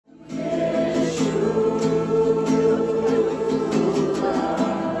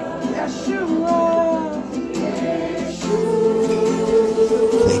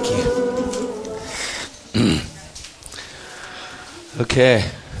Okay.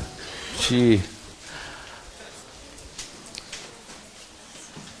 Gee.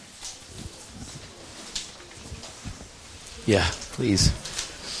 Yeah, please.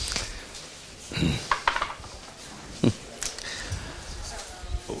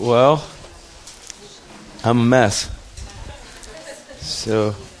 Well, I'm a mess.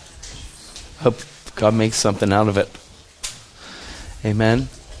 So, hope God makes something out of it. Amen.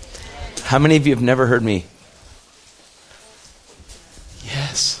 How many of you have never heard me?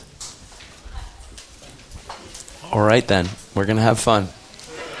 Yes. All right then, we're going to have fun.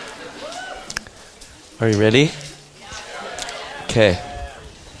 Are you ready? Okay.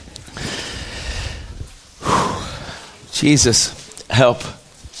 Jesus, help.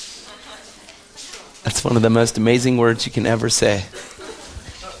 That's one of the most amazing words you can ever say.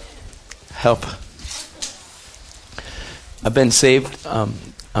 Help. I've been saved.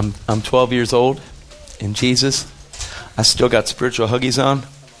 I'm 12 years old in Jesus. I still got spiritual huggies on.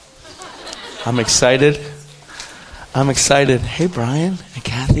 I'm excited. Hey, Brian and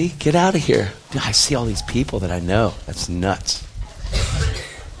Kathy, get out of here. Dude, I see all these people that I know. That's nuts.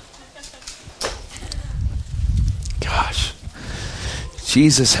 Gosh.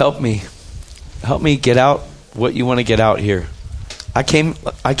 Jesus, help me. Help me get out what you want to get out here. I came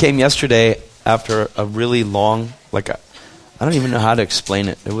yesterday after a really long, I don't even know how to explain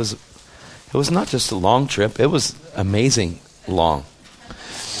it. It was not just a long trip. It was amazing long.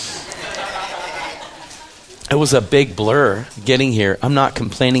 It was a big blur getting here. I'm not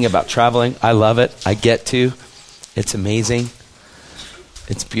complaining about traveling. I love it. I get to. It's amazing.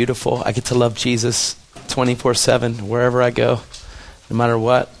 It's beautiful. I get to love Jesus 24/7 wherever I go, no matter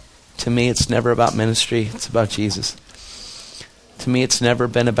what. To me, it's never about ministry. It's about Jesus. To me, it's never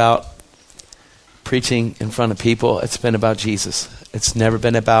been about preaching in front of people. It's been about Jesus. It's never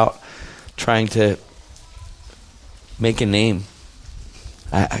been about trying to make a name.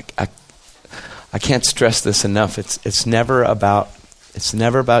 I can't stress this enough. It's never about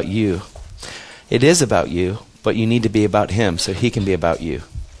you. It is about you, but you need to be about him so he can be about you.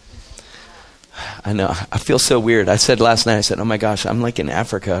 I know. I feel so weird. I said last night, oh my gosh, I'm like in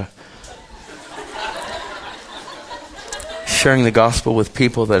Africa sharing the gospel with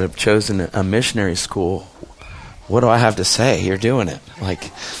people that have chosen a missionary school. What do I have to say? You're doing it.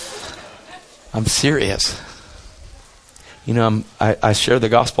 I'm serious. I share the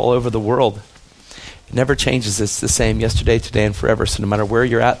gospel all over the world. It never changes. It's the same yesterday, today, and forever. So no matter where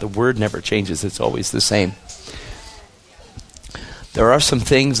you're at, the word never changes. It's always the same. There are some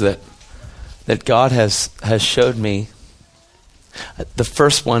things that God has showed me. The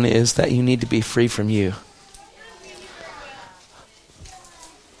first one is that you need to be free from you.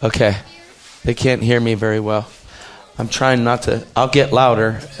 Okay. They can't hear me very well. I'm trying not to. I'll get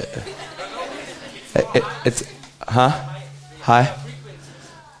louder. It's Hi.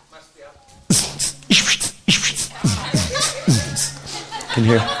 Can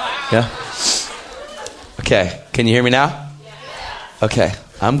you hear? Yeah? Okay. Can you hear me now? Okay.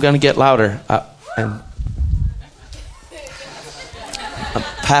 I'm going to get louder. I'm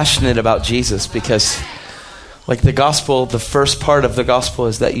passionate about Jesus because the gospel, the first part of the gospel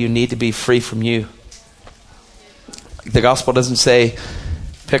is that you need to be free from you. The gospel doesn't say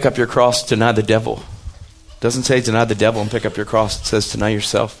pick up your cross, deny the devil. It doesn't say deny the devil and pick up your cross. It says deny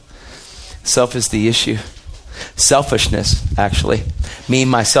yourself. Self is the issue. Selfishness, actually. Me,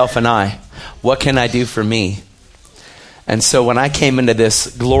 myself, and I. What can I do for me? And so when I came into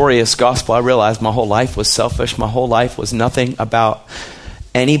this glorious gospel, I realized my whole life was selfish. My whole life was nothing about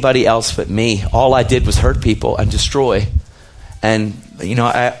anybody else but me. All I did was hurt people and destroy. And,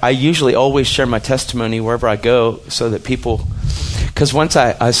 I usually always share my testimony wherever I go so that people, because once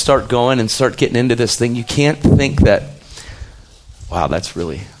I start going and start getting into this thing, you can't think that, wow, that's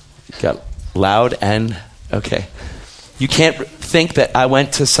really got loud and, okay. You can't think that I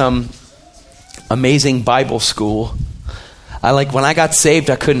went to some amazing Bible school. When I got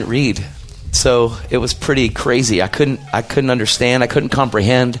saved, I couldn't read. So it was pretty crazy. I couldn't understand. I couldn't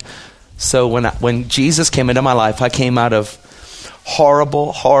comprehend. So when Jesus came into my life, I came out of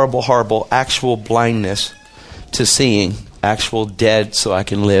horrible actual blindness to seeing, actual dead so I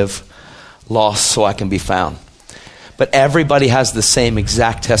can live, lost so I can be found. But everybody has the same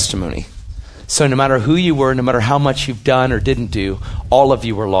exact testimony. So no matter who you were, no matter how much you've done or didn't do, all of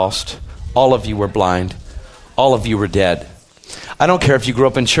you were lost. All of you were blind. All of you were dead. I don't care if you grew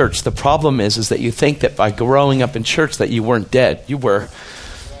up in church. The problem is that you think that by growing up in church that you weren't dead. You were.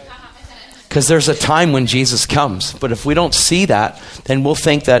 Because there's a time when Jesus comes. But if we don't see that, then we'll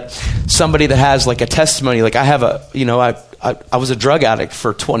think that somebody that has a testimony, I have I was a drug addict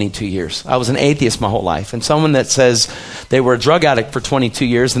for 22 years. I was an atheist my whole life. And someone that says they were a drug addict for 22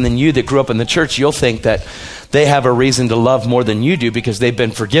 years, and then you that grew up in the church, you'll think that they have a reason to love more than you do because they've been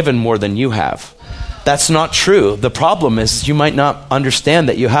forgiven more than you have. That's not true. The problem is you might not understand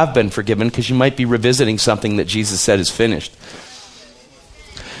that you have been forgiven because you might be revisiting something that Jesus said is finished.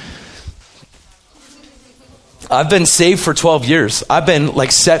 I've been saved for 12 years. I've been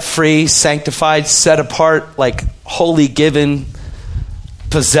like set free, sanctified, set apart, like wholly given,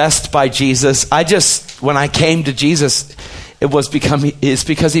 possessed by Jesus. When I came to Jesus, it's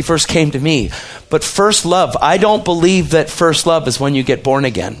because he first came to me. But first love, I don't believe that first love is when you get born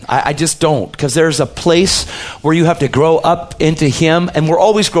again. I just don't, because there's a place where you have to grow up into him, and we're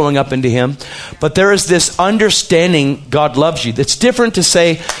always growing up into him. But there is this understanding God loves you. That's different to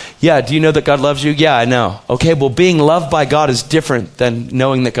say, yeah, do you know that God loves you? Yeah, I know. Okay, well, being loved by God is different than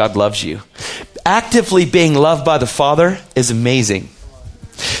knowing that God loves you. Actively being loved by the Father is amazing.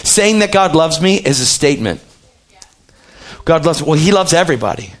 Saying that God loves me is a statement. God loves, well, he loves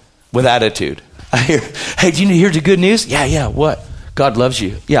everybody with attitude. I hear, hey, do you hear the good news? Yeah, what? God loves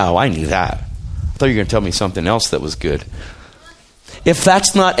you. Yeah, I knew that. I thought you were going to tell me something else that was good. If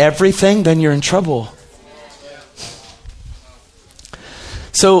that's not everything, then you're in trouble.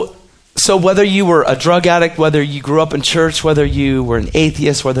 So whether you were a drug addict, whether you grew up in church, whether you were an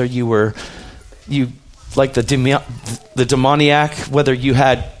atheist, whether you like the demoniac, whether you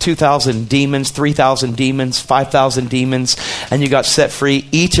had 2,000 demons, 3,000 demons, 5,000 demons, and you got set free,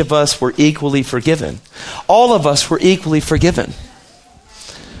 each of us were equally forgiven. All of us were equally forgiven.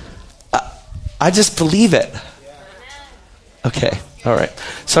 I just believe it. Okay, all right.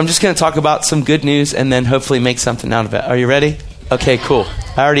 So I'm just going to talk about some good news and then hopefully make something out of it. Are you ready? Okay, cool.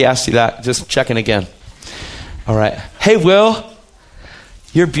 I already asked you that. Just checking again. All right. Hey, Will,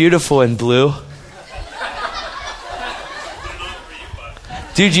 you're beautiful in blue.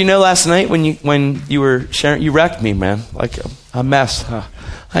 Dude, you know last night when you were sharing, you wrecked me, man. Like a mess.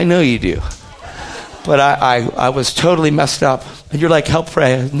 I know you do. But I was totally messed up. And you're like, help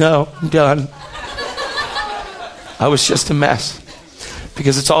pray. No, I'm done. I was just a mess.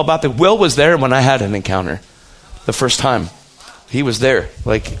 Because it's all about Will was there when I had an encounter. The first time. He was there.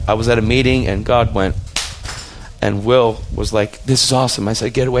 Like I was at a meeting and God went. And Will was like, this is awesome. I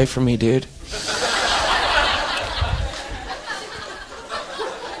said, get away from me, dude.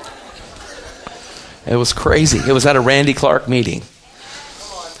 It was crazy. It was at a Randy Clark meeting.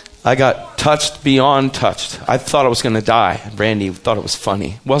 I got touched beyond touched. I thought I was going to die. Randy thought it was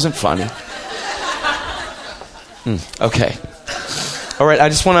funny. It wasn't funny. Okay. All right.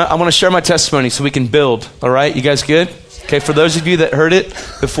 I want to share my testimony so we can build. All right. You guys good? Okay. For those of you that heard it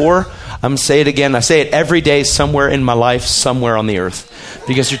before, I'm going to say it again. I say it every day somewhere in my life, somewhere on the earth.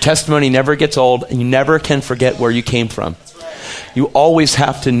 Because your testimony never gets old and you never can forget where you came from. You always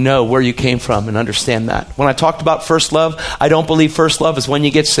have to know where you came from and understand that. When I talked about first love, I don't believe first love is when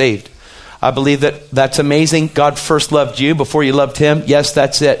you get saved. I believe that's amazing. God first loved you before you loved him. Yes,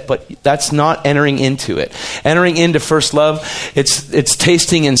 that's it. But that's not entering into it. Entering into first love, it's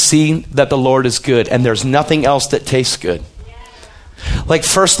tasting and seeing that the Lord is good. And there's nothing else that tastes good. Like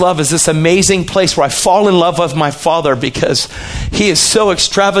first love is this amazing place where I fall in love with my Father because he is so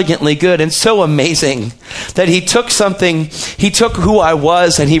extravagantly good and so amazing that he took who I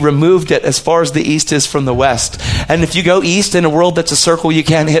was and he removed it as far as the east is from the west. And if you go east in a world that's a circle, you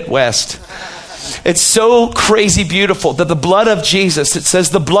can't hit west. It's so crazy beautiful that the blood of Jesus, it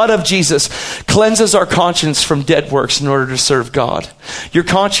says the blood of Jesus cleanses our conscience from dead works in order to serve God. Your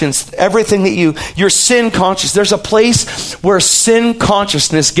conscience, everything that your sin conscious, there's a place where sin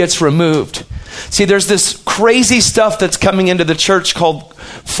consciousness gets removed. See, there's this crazy stuff that's coming into the church called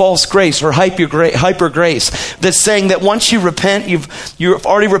false grace or hyper grace that's saying that once you repent, you've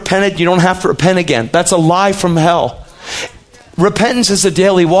already repented, you don't have to repent again. That's a lie from hell. Repentance is a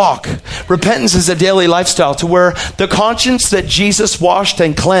daily walk. Repentance is a daily lifestyle to where the conscience that Jesus washed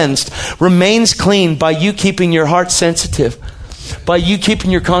and cleansed remains clean by you keeping your heart sensitive, by you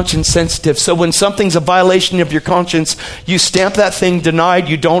keeping your conscience sensitive. So when something's a violation of your conscience, you stamp that thing denied,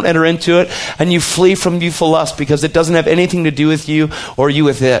 you don't enter into it, and you flee from youthful lust because it doesn't have anything to do with you or you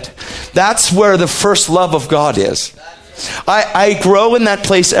with it. That's where the first love of God is. I grow in that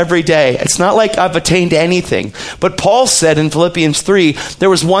place every day. It's not like I've attained anything. But Paul said in Philippians 3, there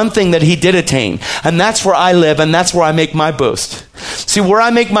was one thing that he did attain. And that's where I live and that's where I make my boast. See, where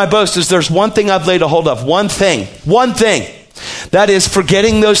I make my boast is there's one thing I've laid a hold of. One thing. That is,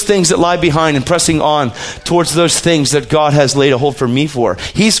 forgetting those things that lie behind and pressing on towards those things that God has laid a hold for me for.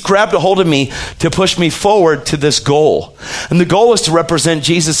 He's grabbed a hold of me to push me forward to this goal. And the goal is to represent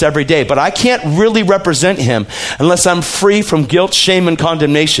Jesus every day. But I can't really represent him unless I'm free from guilt, shame, and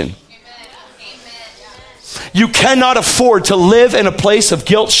condemnation. You cannot afford to live in a place of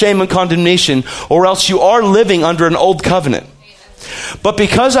guilt, shame, and condemnation, or else you are living under an old covenant. But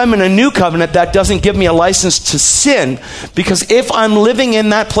because I'm in a new covenant, that doesn't give me a license to sin, because if I'm living in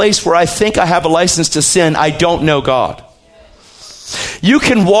that place where I think I have a license to sin, I don't know God. You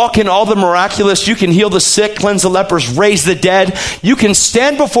can walk in all the miraculous, you can heal the sick, cleanse the lepers, raise the dead. You can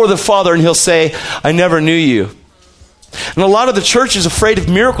stand before the Father and he'll say, I never knew you. And a lot of the church is afraid of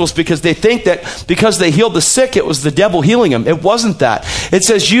miracles because they think that because they healed the sick, it was the devil healing them. It wasn't that. It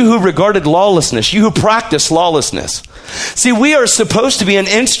says, you who regarded lawlessness, you who practice lawlessness. See, we are supposed to be an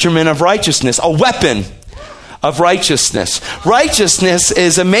instrument of righteousness, a weapon of righteousness. Righteousness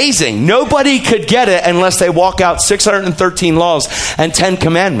is amazing. Nobody could get it unless they walk out 613 laws and 10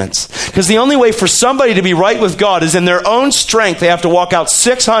 commandments. Because the only way for somebody to be right with God is in their own strength. They have to walk out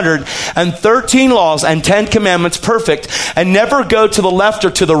 613 laws and 10 commandments perfect and never go to the left or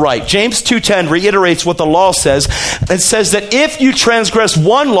to the right. James 2:10 reiterates what the law says. It says that if you transgress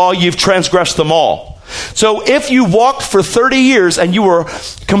one law, you've transgressed them all. So if you walked for 30 years and you were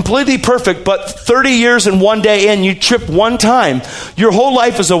completely perfect, but 30 years and one day in, you tripped one time, your whole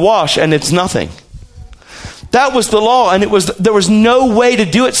life is a wash and it's nothing. That was the law, and there was no way to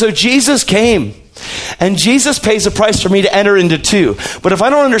do it. So Jesus came, and Jesus pays a price for me to enter into two. But if I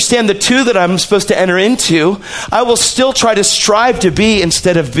don't understand the two that I'm supposed to enter into, I will still try to strive to be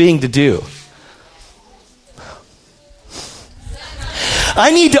instead of being to do.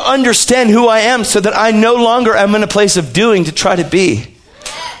 I need to understand who I am so that I no longer am in a place of doing to try to be.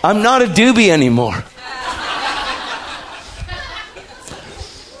 I'm not a doobie anymore.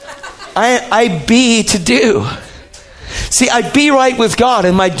 I be to do. See, I be right with God,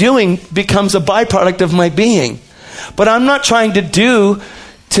 and my doing becomes a byproduct of my being. But I'm not trying to do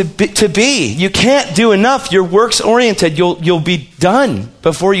to be. You can't do enough. You're works oriented. You'll be done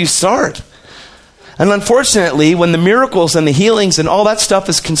before you start. And unfortunately, when the miracles and the healings and all that stuff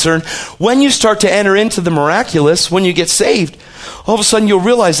is concerned, when you start to enter into the miraculous, when you get saved, all of a sudden you'll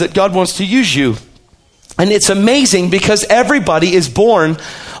realize that God wants to use you. And it's amazing because everybody is born,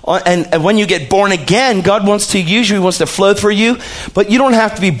 and when you get born again, God wants to use you. He wants to flow through you. But you don't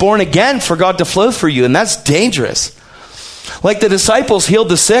have to be born again for God to flow through you, and that's dangerous. Like the disciples healed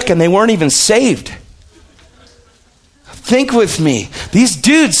the sick and they weren't even saved. Think with me. These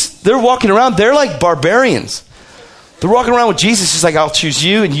dudes, they're walking around, they're like barbarians. They're walking around with Jesus. He's like, I'll choose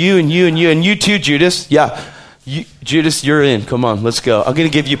you and you and you and you and you too, Judas. Yeah, Judas, you're in. Come on, let's go. I'm going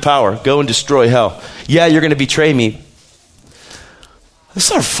to give you power. Go and destroy hell. Yeah, you're going to betray me. This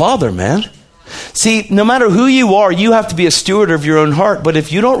is our Father, man. See, no matter who you are, you have to be a steward of your own heart. But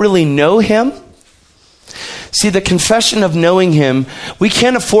if you don't really know him, see, the confession of knowing him, we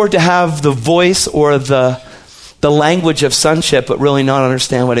can't afford to have the voice or the language of sonship, but really not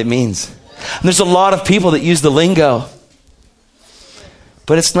understand what it means. And there's a lot of people that use the lingo.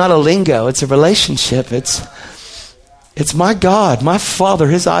 But it's not a lingo, it's a relationship. It's my God, my Father.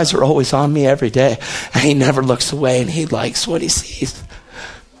 His eyes are always on me every day. And he never looks away, and he likes what he sees.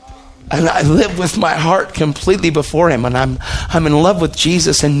 And I live with my heart completely before him, and I'm in love with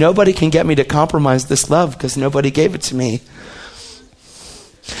Jesus, and nobody can get me to compromise this love because nobody gave it to me.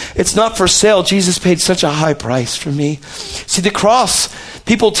 It's not for sale. Jesus paid such a high price for me. See, the cross,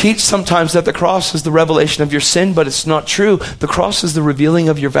 people teach sometimes that the cross is the revelation of your sin, but it's not true. The cross is the revealing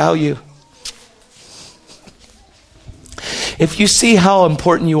of your value. If you see how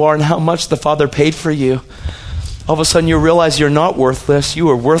important you are and how much the Father paid for you, all of a sudden you realize you're not worthless. You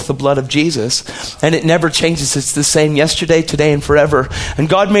are worth the blood of Jesus. And it never changes. It's the same yesterday, today, and forever. And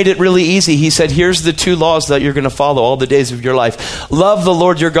God made it really easy. He said, here's the 2 laws that you're going to follow all the days of your life. Love the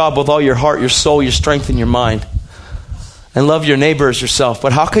Lord your God with all your heart, your soul, your strength, and your mind. And love your neighbor as yourself.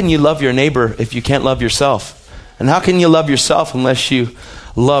 But how can you love your neighbor if you can't love yourself? And how can you love yourself unless you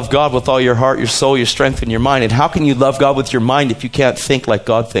love God with all your heart, your soul, your strength, and your mind? And how can you love God with your mind if you can't think like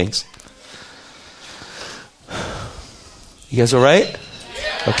God thinks? You guys all right?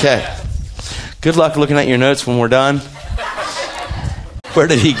 Okay. Good luck looking at your notes when we're done. Where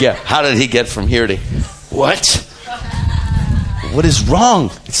did he get? How did he get from here to... What? What is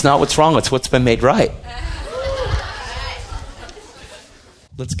wrong? It's not what's wrong. It's what's been made right.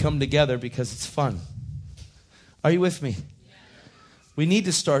 Let's come together because it's fun. Are you with me? We need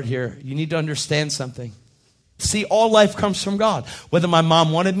to start here. You need to understand something. See, all life comes from God. Whether my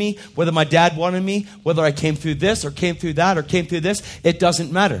mom wanted me, whether my dad wanted me, whether I came through this or came through that or came through this, it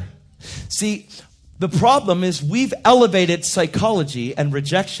doesn't matter. See, the problem is we've elevated psychology and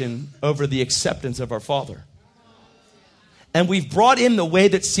rejection over the acceptance of our Father. And we've brought in the way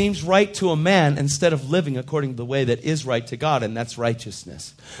that seems right to a man instead of living according to the way that is right to God, and that's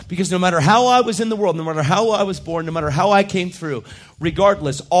righteousness. Because no matter how I was in the world, no matter how I was born, no matter how I came through,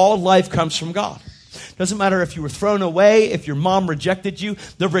 regardless, all life comes from God. Doesn't matter if you were thrown away, if your mom rejected you.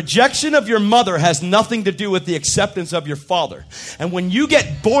 The rejection of your mother has nothing to do with the acceptance of your father. And when you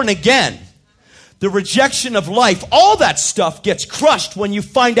get born again, the rejection of life, all that stuff gets crushed when you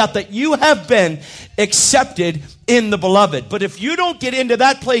find out that you have been accepted in the beloved. But if you don't get into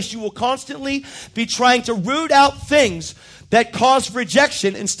that place, you will constantly be trying to root out things that cause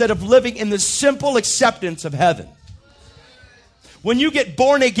rejection instead of living in the simple acceptance of heaven. When you get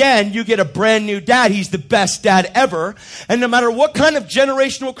born again, you get a brand new dad. He's the best dad ever. And no matter what kind of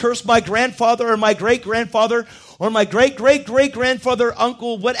generational curse my grandfather or my great-grandfather or my great-great-great-grandfather,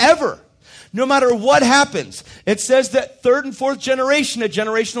 uncle, whatever, no matter what happens, it says that third and fourth generation, a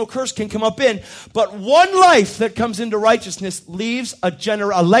generational curse can come up in. But one life that comes into righteousness leaves a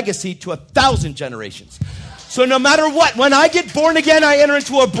legacy to 1,000 generations. So no matter what, when I get born again, I enter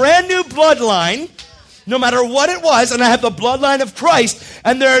into a brand new bloodline. No matter what it was, and I have the bloodline of Christ,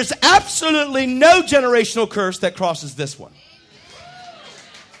 and there's absolutely no generational curse that crosses this one.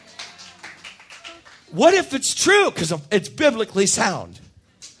 What if it's true? Because it's biblically sound.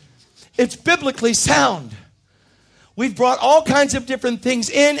 It's biblically sound. We've brought all kinds of different things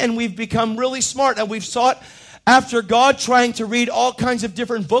in, and we've become really smart, and we've sought after God, trying to read all kinds of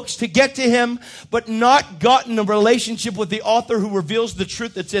different books to get to Him, but not gotten a relationship with the author who reveals the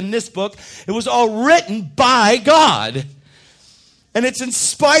truth that's in this book. It was all written by God. And it's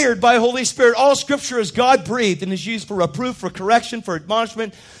inspired by Holy Spirit. All Scripture is God-breathed and is used for reproof, for correction, for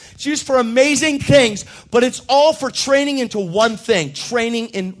admonishment. It's used for amazing things, but it's all for training into one thing, training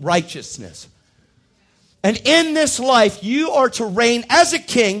in righteousness. And in this life, you are to reign as a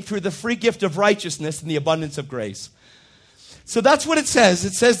king through the free gift of righteousness and the abundance of grace. So that's what it says.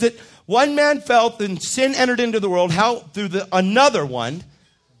 It says that one man fell and sin entered into the world. How? Through another one,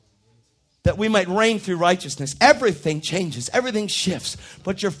 that we might reign through righteousness. Everything changes. Everything shifts.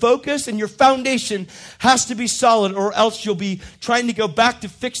 But your focus and your foundation has to be solid, or else you'll be trying to go back to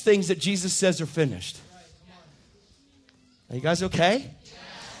fix things that Jesus says are finished. Are you guys okay?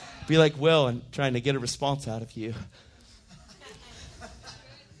 Be like Will and trying to get a response out of you.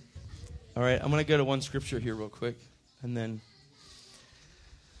 All right, I'm going to go to one scripture here real quick. And then,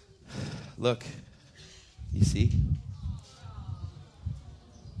 look, you see?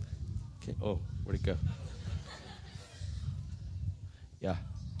 Okay. Oh, where'd it go? Yeah.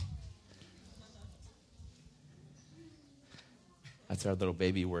 That's our little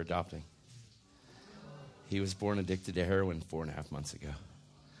baby we're adopting. He was born addicted to heroin 4.5 months ago.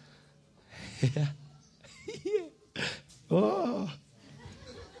 Yeah. Oh.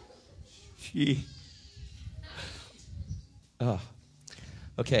 Gee. Oh.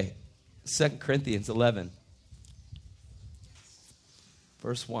 Okay. 2 Corinthians 11.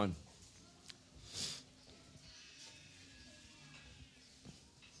 Verse 1.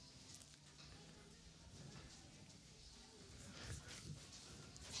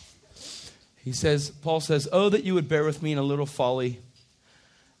 He says, Paul says, "Oh, that you would bear with me in a little folly.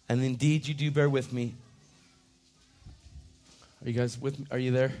 And indeed, you do bear with me." Are you guys with me? Are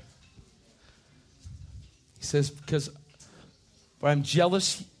you there? He says, "For I'm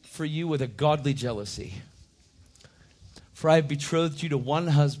jealous for you with a godly jealousy. For I have betrothed you to one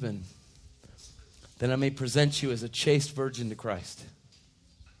husband, that I may present you as a chaste virgin to Christ."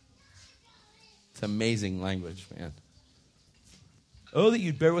 It's amazing language, man. "Oh, that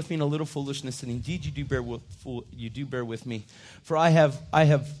you'd bear with me in a little foolishness, and indeed you do bear with me. For I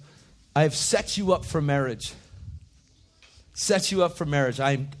have set you up for marriage." Set you up for marriage.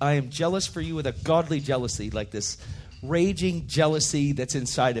 I am jealous for you with a godly jealousy, like this raging jealousy that's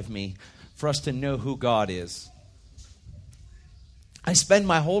inside of me, for us to know who God is. I spend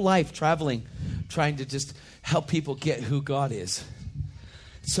my whole life traveling, trying to just help people get who God is.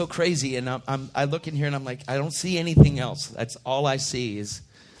 It's so crazy, and I look in here and I'm like, I don't see anything else. That's all I see is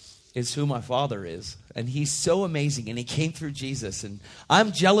who my Father is. And He's so amazing, and He came through Jesus. And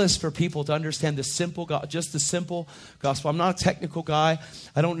I'm jealous for people to understand the simple just the simple gospel. I'm not a technical guy.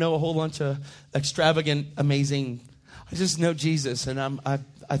 I don't know a whole bunch of extravagant, amazing. I just know Jesus, and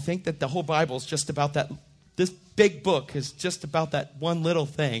I think that the whole Bible is just about that. This big book is just about that one little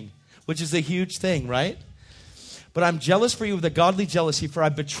thing, which is a huge thing, right? But I'm jealous for you with a godly jealousy, for I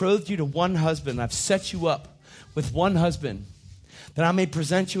betrothed you to one husband. I've set you up with one husband, that I may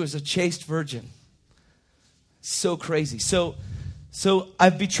present you as a chaste virgin. So crazy. So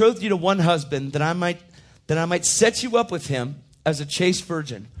I've betrothed you to one husband that I might set you up with him as a chaste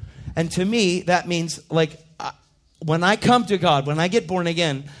virgin. And to me, that means when I come to God, when I get born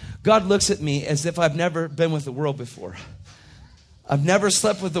again, God looks at me as if I've never been with the world before. I've never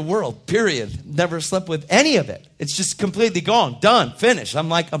slept with the world, period. Never slept with any of it. It's just completely gone, done, finished. I'm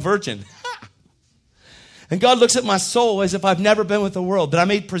like a virgin. And God looks at my soul as if I've never been with the world, that I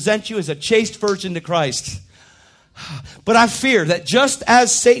may present you as a chaste virgin to Christ. But I fear that just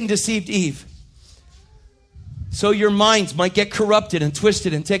as Satan deceived Eve, so your minds might get corrupted and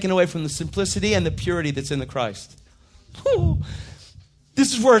twisted and taken away from the simplicity and the purity that's in the Christ. Whew.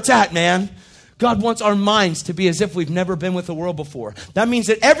 This is where it's at, man. God wants our minds to be as if we've never been with the world before. That means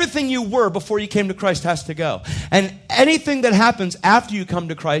that everything you were before you came to Christ has to go. And anything that happens after you come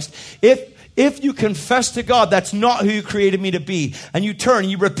to Christ, if you confess to God, that's not who you created me to be, and you turn,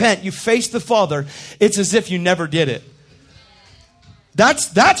 you repent, you face the Father, it's as if you never did it.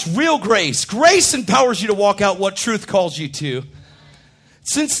 That's real grace. Grace empowers you to walk out what truth calls you to.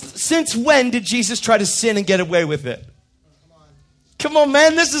 Since when did Jesus try to sin and get away with it? Come on,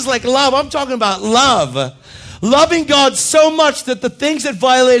 man, this is like love. I'm talking about love. Loving God so much that the things that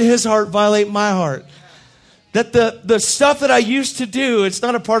violate his heart violate my heart. That the stuff that I used to do, it's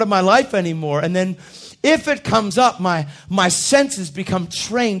not a part of my life anymore. And then if it comes up, my senses become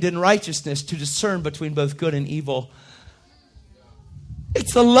trained in righteousness to discern between both good and evil.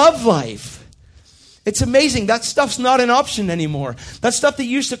 It's the love life. It's amazing. That stuff's not an option anymore. That stuff that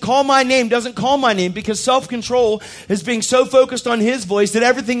used to call my name doesn't call my name because self-control is being so focused on his voice that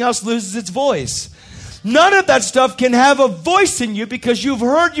everything else loses its voice. None of that stuff can have a voice in you because you've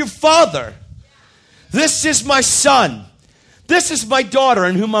heard your Father. This is my son. This is my daughter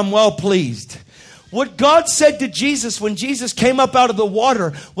in whom I'm well pleased. What God said to Jesus when Jesus came up out of the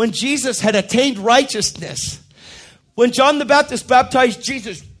water, when Jesus had attained righteousness. When John the Baptist baptized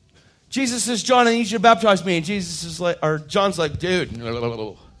Jesus, Jesus says, John, I need you to baptize me. And Jesus is like, or John's like, dude,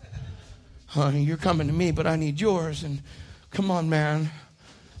 honey, you're coming to me, but I need yours. And come on, man.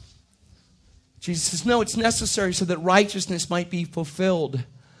 Jesus says, no, it's necessary so that righteousness might be fulfilled.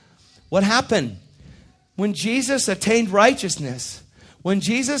 What happened? When Jesus attained righteousness, when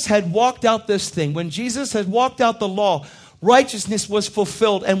Jesus had walked out this thing, when Jesus had walked out the law, righteousness was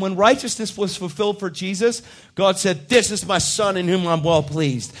fulfilled. And when righteousness was fulfilled for Jesus, God said, this is my son in whom I'm well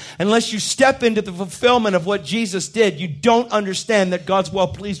pleased. Unless you step into the fulfillment of what Jesus did, you don't understand that God's well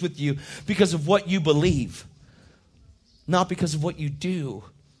pleased with you because of what you believe, not because of what you do.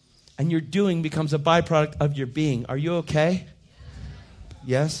 And your doing becomes a byproduct of your being. Are you okay?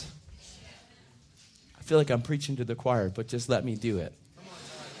 Yes? I feel like I'm preaching to the choir, but just let me do it.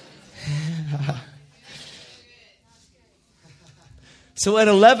 So at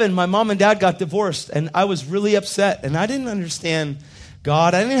 11, my mom and dad got divorced, and I was really upset, and I didn't understand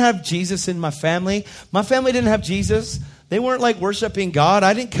God. I didn't have Jesus in my family. My family didn't have Jesus. They weren't like worshiping God.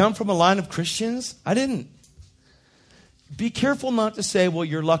 I didn't come from a line of Christians. I didn't. Be careful not to say, well,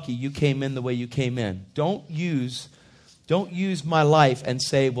 you're lucky you came in the way you came in. Don't use my life and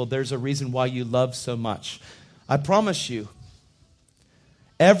say, well, there's a reason why you love so much. I promise you,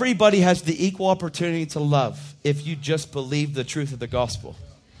 everybody has the equal opportunity to love if you just believe the truth of the gospel.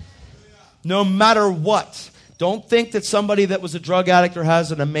 No matter what. Don't think that somebody that was a drug addict or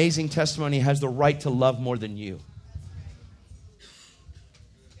has an amazing testimony has the right to love more than you.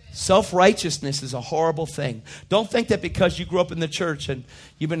 Self-righteousness is a horrible thing. Don't think that because you grew up in the church and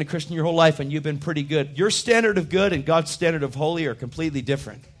you've been a Christian your whole life and you've been pretty good, your standard of good and God's standard of holy are completely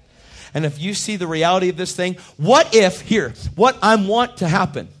different. And if you see the reality of this thing, what I want to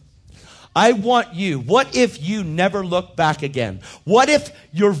happen, what if you never look back again? What if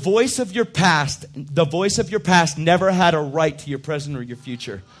the voice of your past never had a right to your present or your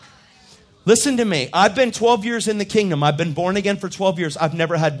future? Listen to me. I've been 12 years in the kingdom. I've been born again for 12 years. I've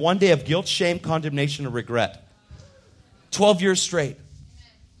never had one day of guilt, shame, condemnation, or regret. 12 years straight.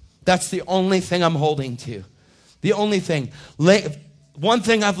 That's the only thing I'm holding to. The only thing. One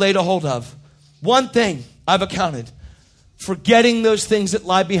thing I've laid a hold of. One thing I've accounted. Forgetting those things that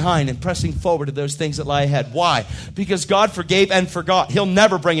lie behind and pressing forward to those things that lie ahead. Why? Because God forgave and forgot. He'll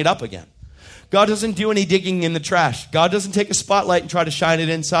never bring it up again. God doesn't do any digging in the trash. God doesn't take a spotlight and try to shine it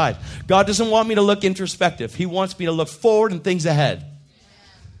inside. God doesn't want me to look introspective. He wants me to look forward and things ahead.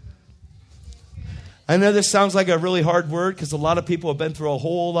 I know this sounds like a really hard word because a lot of people have been through a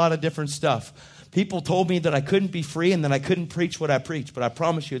whole lot of different stuff. People told me that I couldn't be free and that I couldn't preach what I preach. But I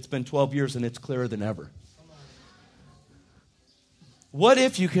promise you it's been 12 years and it's clearer than ever. What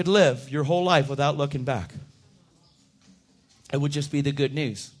if you could live your whole life without looking back? It would just be the good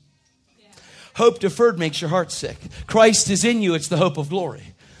news. Hope deferred makes your heart sick. Christ is in you. It's the hope of glory.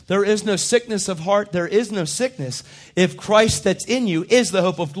 There is no sickness of heart. There is no sickness if Christ that's in you is the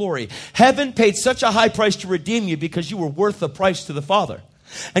hope of glory. Heaven paid such a high price to redeem you because you were worth the price to the Father.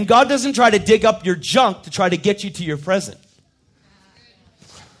 And God doesn't try to dig up your junk to try to get you to your present.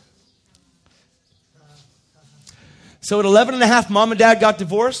 So at 11 and a half, mom and dad got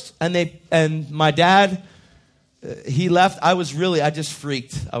divorced, and my dad, he left. I just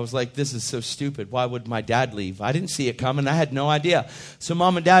freaked. I was like, this is so stupid. Why would my dad leave? I didn't see it coming. I had no idea. So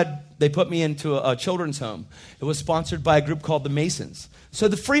mom and dad, they put me into a children's home. It was sponsored by a group called the Masons. So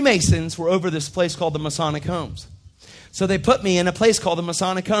the Freemasons were over this place called the Masonic Homes. So they put me in a place called the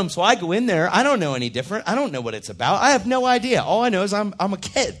Masonic Home. So I go in there. I don't know any different. I don't know what it's about. I have no idea. All I know is I'm a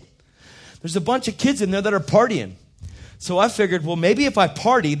kid. There's a bunch of kids in there that are partying. So I figured, well, maybe if I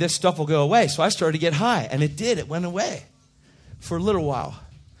party, this stuff will go away. So I started to get high. And it did. It went away for a little while.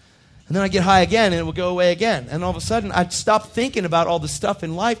 And then I get high again, and it would go away again. And all of a sudden, I'd stop thinking about all the stuff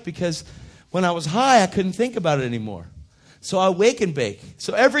in life because when I was high, I couldn't think about it anymore. So I wake and bake.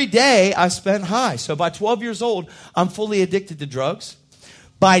 So every day I spent high. So by 12 years old, I'm fully addicted to drugs.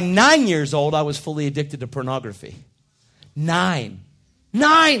 By 9 years old, I was fully addicted to pornography. 9.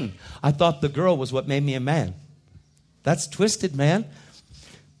 I thought the girl was what made me a man. That's twisted, man.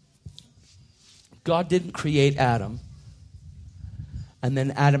 God didn't create Adam. And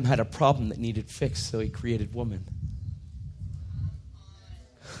then Adam had a problem that needed fixed, so he created woman.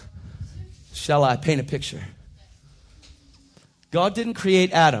 Shall I paint a picture? God didn't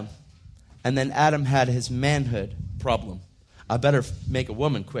create Adam, and then Adam had his manhood problem. I better make a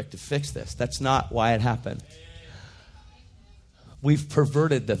woman quick to fix this. That's not why it happened. We've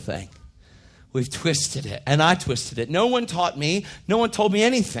perverted the thing. We've twisted it, and I twisted it. No one taught me. No one told me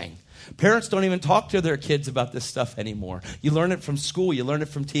anything. Parents don't even talk to their kids about this stuff anymore. You learn it from school. You learn it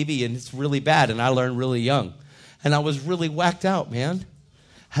from TV, and it's really bad, and I learned really young. And I was really whacked out, man.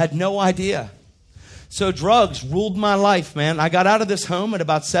 Had no idea. So drugs ruled my life, man. I got out of this home at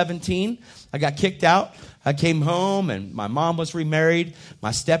about 17. I got kicked out. I came home, and my mom was remarried.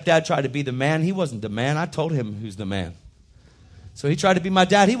 My stepdad tried to be the man. He wasn't the man. I told him who's the man. So he tried to be my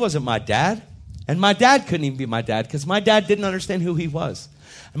dad. He wasn't my dad. And my dad couldn't even be my dad because my dad didn't understand who he was.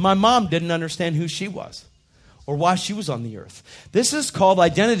 And my mom didn't understand who she was or why she was on the earth. This is called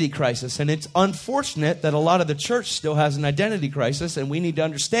identity crisis, and it's unfortunate that a lot of the church still has an identity crisis, and we need to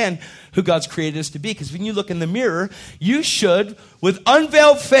understand who God's created us to be, because when you look in the mirror, you should, with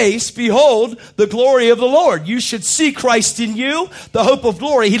unveiled face, behold the glory of the Lord. You should see Christ in you, the hope of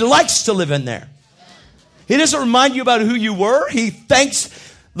glory. He likes to live in there. He doesn't remind you about who you were. He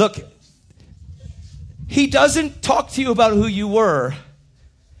doesn't talk to you about who you were.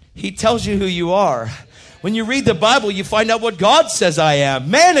 He tells you who you are. When you read the Bible, you find out what God says I am.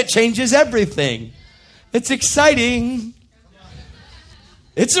 Man, it changes everything. It's exciting.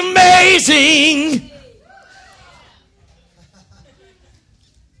 It's amazing.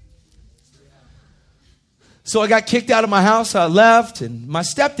 So I got kicked out of my house. I left. And my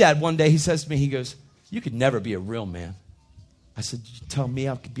stepdad one day, he says to me, he goes, "You could never be a real man." I said, "You tell me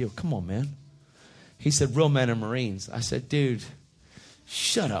I could be come on, man." He said, "Real men are Marines." I said, "Dude,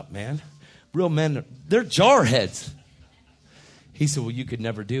 shut up, man. Real men, they're jarheads." He said, "Well, you could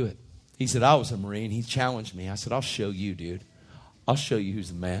never do it." He said, "I was a Marine." He challenged me. I said, "I'll show you, dude. I'll show you who's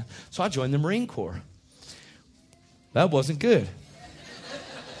the man." So I joined the Marine Corps. That wasn't good.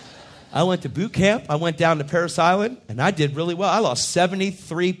 I went to boot camp. I went down to Parris Island, and I did really well. I lost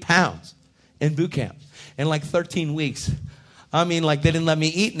 73 pounds in boot camp in like 13 weeks. I mean, like, they didn't let me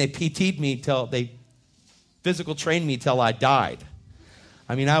eat, and they PT'd me till they physical trained me till I died.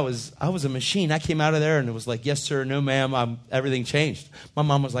 I mean, I was a machine. I came out of there, and it was like, "Yes, sir. No, ma'am." Everything changed. My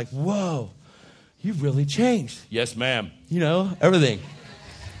mom was like, "Whoa, you really changed." "Yes, ma'am." You know, everything.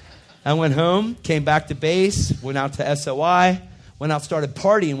 I went home, came back to base, went out to SOI, went out, started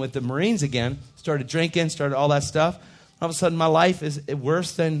partying with the Marines again, started drinking, started all that stuff. All of a sudden, my life is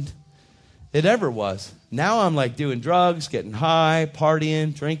worse than it ever was. Now I'm like doing drugs, getting high,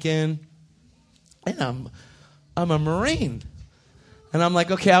 partying, drinking, and I'm a Marine. And I'm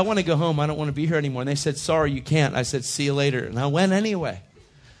like, okay, I want to go home. I don't want to be here anymore. And they said, "Sorry, you can't." I said, "See you later." And I went anyway.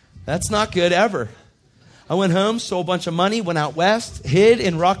 That's not good ever. I went home, stole a bunch of money, went out west, hid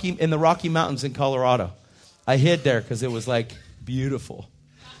in the Rocky Mountains in Colorado. I hid there because it was like beautiful.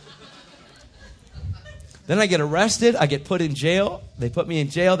 Then I get arrested. I get put in jail. They put me in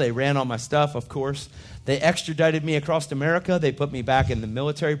jail. They ran all my stuff, of course. They extradited me across America. They put me back in the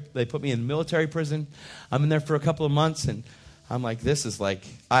military. They put me in the military prison. I'm in there for a couple of months, and I'm like, this is like,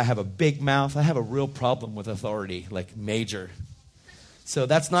 I have a big mouth. I have a real problem with authority, like major. So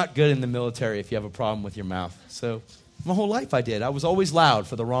that's not good in the military if you have a problem with your mouth. So my whole life I did. I was always loud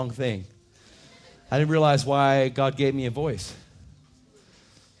for the wrong thing. I didn't realize why God gave me a voice.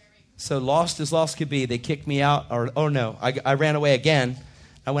 So lost as lost could be. They kicked me out. I ran away again.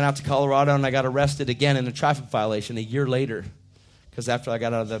 I went out to Colorado and I got arrested again in a traffic violation a year later. Because after I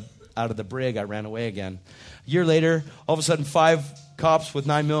got out of the brig, I ran away again. A year later, all of a sudden, 5 cops with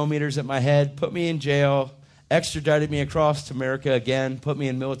 9mm at my head put me in jail, extradited me across to America again, put me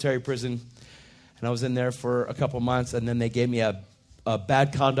in military prison. And I was in there for a couple months, and then they gave me a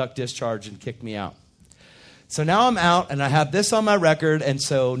bad conduct discharge and kicked me out. So now I'm out, and I have this on my record, and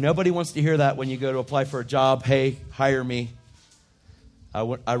so nobody wants to hear that when you go to apply for a job. Hey, hire me.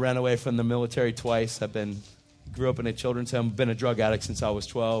 I ran away from the military twice. Grew up in a children's home, been a drug addict since I was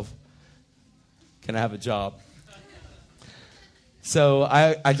 12. Can I have a job? So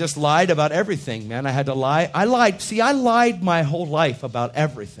I just lied about everything, man. I had to lie. I lied my whole life about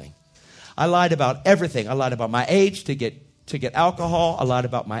everything. I lied about everything. I lied about my age to get alcohol. I lied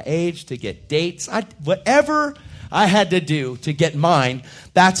about my age to get dates. Whatever I had to do to get mine,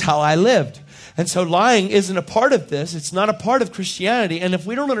 that's how I lived. And so lying isn't a part of this. It's not a part of Christianity. And if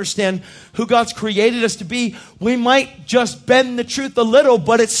we don't understand who God's created us to be, we might just bend the truth a little,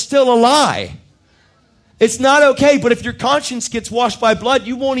 but it's still a lie. It's not okay, but if your conscience gets washed by blood,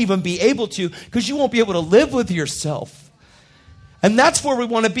 you won't even be able to, because you won't be able to live with yourself. And that's where we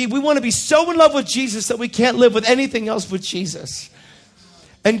want to be. We want to be so in love with Jesus that we can't live with anything else but Jesus.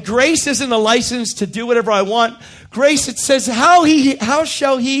 And grace isn't a license to do whatever I want. Grace, it says, how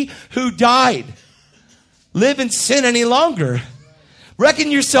shall he who died live in sin any longer?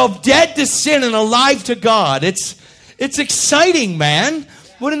 Reckon yourself dead to sin and alive to God. It's exciting, man.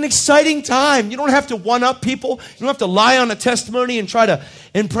 What an exciting time. You don't have to one-up people. You don't have to lie on a testimony and try to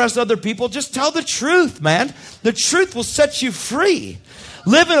impress other people. Just tell the truth, man. The truth will set you free.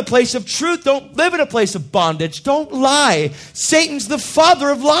 Live in a place of truth. Don't live in a place of bondage. Don't lie. Satan's the father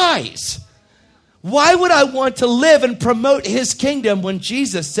of lies. Why would I want to live and promote his kingdom when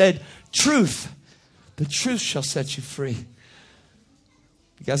Jesus said, truth, the truth shall set you free?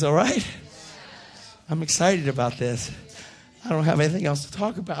 You guys all right? I'm excited about this. I don't have anything else to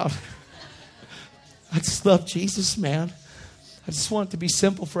talk about. I just love Jesus, man. I just want it to be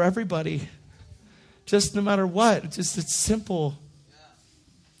simple for everybody. Just no matter what. It's simple.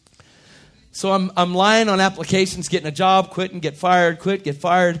 So I'm lying on applications, getting a job, quit and get fired, quit, get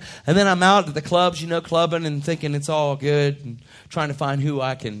fired. And then I'm out at the clubs, clubbing and thinking it's all good and trying to find who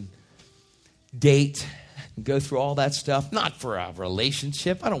I can date and go through all that stuff. Not for a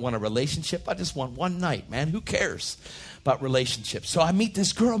relationship. I don't want a relationship. I just want one night, man. Who cares about relationships? So I meet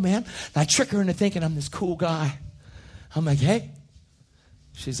this girl, man, and I trick her into thinking I'm this cool guy. I'm like, hey.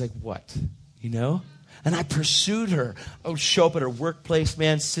 She's like, what? And I pursued her. I would show up at her workplace,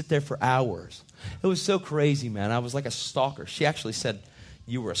 man, sit there for hours. It was so crazy, man. I was like a stalker. She actually said,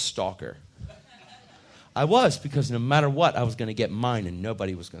 you were a stalker. I was, because no matter what, I was going to get mine and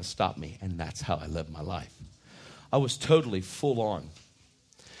nobody was going to stop me. And that's how I lived my life. I was totally full on.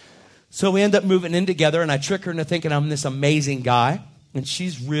 So we end up moving in together, and I trick her into thinking I'm this amazing guy. And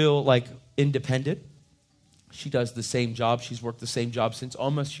she's real, independent. She does the same job. She's worked the same job since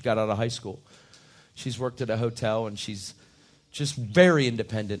almost she got out of high school. She's worked at a hotel, and she's just very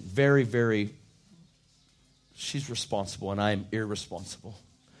independent, very, very, she's responsible, and I am irresponsible.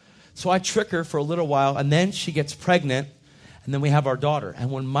 So I trick her for a little while, and then she gets pregnant, and then we have our daughter.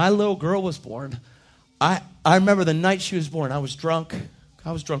 And when my little girl was born, I remember the night she was born, I was drunk.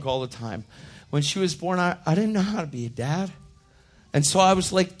 I was drunk all the time. When she was born, I didn't know how to be a dad. And so I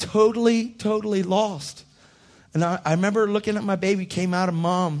was totally lost. And I remember looking at my baby, came out of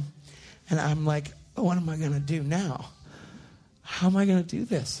mom, and I'm like, oh, what am I going to do now? How am I going to do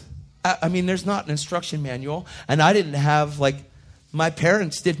this? I mean, there's not an instruction manual, and I didn't have, my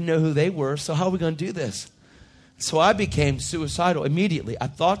parents didn't know who they were, so how are we going to do this? So I became suicidal immediately. I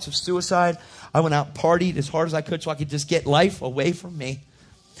had thoughts of suicide. I went out and partied as hard as I could so I could just get life away from me.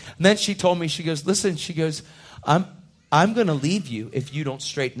 And then she told me, she goes, listen, she goes, I'm going to leave you if you don't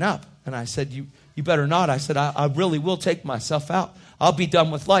straighten up. And I said, you better not. I said, I really will take myself out. I'll be done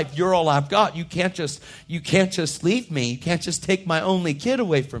with life. You're all I've got. You can't just leave me. You can't just take my only kid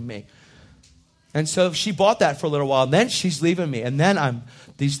away from me. And so she bought that for a little while. And then she's leaving me. And then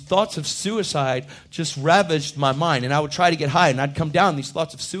these thoughts of suicide just ravaged my mind. And I would try to get high, and I'd come down. These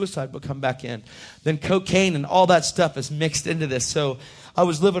thoughts of suicide would come back in. Then cocaine and all that stuff is mixed into this. So I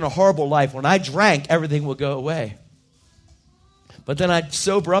was living a horrible life. When I drank, everything would go away. But then I'd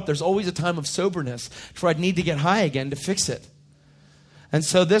sober up. There's always a time of soberness where I'd need to get high again to fix it. And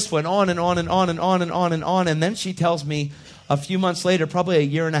so this went on and on and on and on and on and on. And then she tells me a few months later, probably a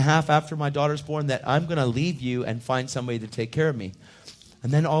year and a half after my daughter's born, that I'm going to leave you and find somebody to take care of me.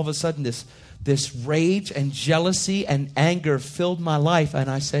 And then all of a sudden this rage and jealousy and anger filled my life. And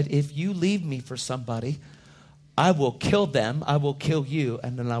I said, if you leave me for somebody, I will kill them, I will kill you,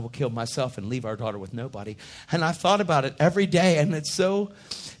 and then I will kill myself and leave our daughter with nobody. And I thought about it every day, and it's so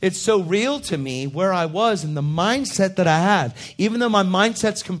real to me where I was and the mindset that I had. Even though my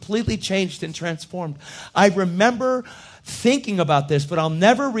mindset's completely changed and transformed, I remember thinking about this, but I'll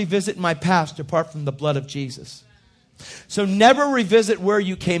never revisit my past apart from the blood of Jesus. So never revisit where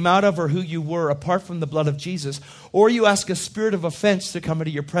you came out of or who you were apart from the blood of Jesus, or you ask a spirit of offense to come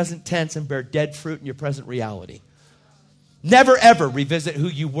into your present tense and bear dead fruit in your present reality. Never, ever revisit who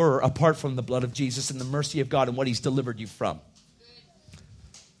you were apart from the blood of Jesus and the mercy of God and what he's delivered you from.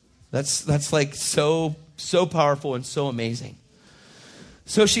 That's like so powerful and so amazing.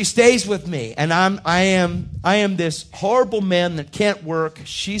 So she stays with me, and I am this horrible man that can't work.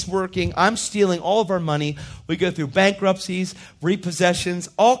 She's working. I'm stealing all of our money. We go through bankruptcies, repossessions,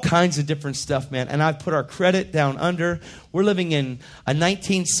 all kinds of different stuff, man. And I've put our credit down under. We're living in a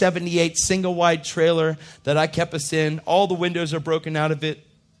 1978 single-wide trailer that I kept us in. All the windows are broken out of it.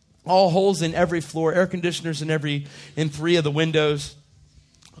 All holes in every floor. Air conditioners in 3 of the windows.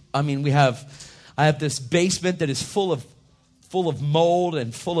 I mean, I have this basement that is full of mold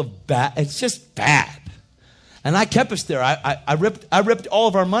and full of bad. It's just bad. And I kept us there. I ripped all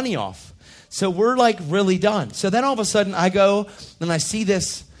of our money off. So we're like really done. So then all of a sudden I go and I see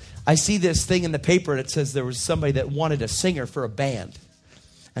this thing in the paper that says there was somebody that wanted a singer for a band.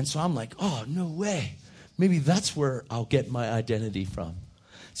 And so I'm like, oh, no way. Maybe that's where I'll get my identity from.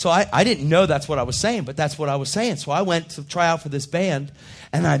 So I didn't know that's what I was saying, but that's what I was saying. So I went to try out for this band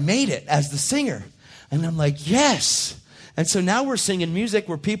and I made it as the singer. And I'm like, yes. And so now we're singing music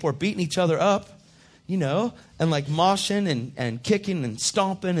where people are beating each other up, and like moshing and kicking and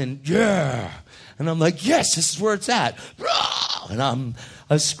stomping and yeah. And I'm like, yes, this is where it's at. And I'm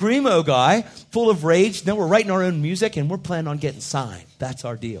a screamo guy full of rage. Now we're writing our own music and we're planning on getting signed. That's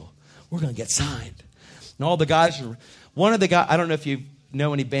our deal. We're going to get signed. And all the guys I don't know if you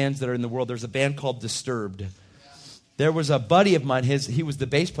know any bands that are in the world. There's a band called Disturbed. There was a buddy of mine, he was the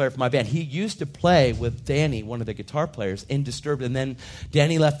bass player for my band. He used to play with Danny, one of the guitar players, in Disturbed. And then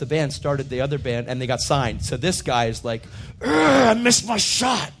Danny left the band, started the other band, and they got signed. So this guy is like, I missed my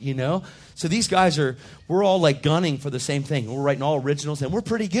shot, So these guys we're all like gunning for the same thing. We're writing all originals, and we're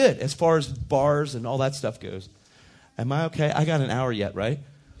pretty good as far as bars and all that stuff goes. Am I okay? I got an hour yet, right?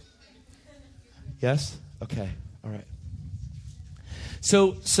 Yes? Okay. All right.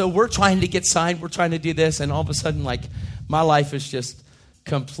 So we're trying to get signed. We're trying to do this. And all of a sudden, like, my life is just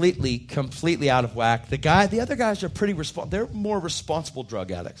completely out of whack. The other guys are they're more responsible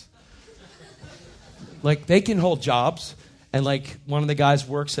drug addicts. Like, they can hold jobs. And, like, one of the guys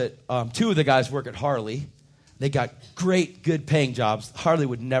works at, 2 of the guys work at Harley. They got great, good paying jobs. Harley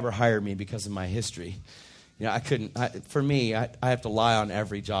would never hire me because of my history. I couldn't, I have to lie on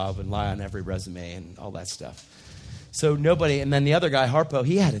every job and lie on every resume and all that stuff. So nobody, and then the other guy, Harpo,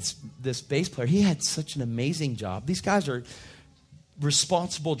 he had this bass player. He had such an amazing job. These guys are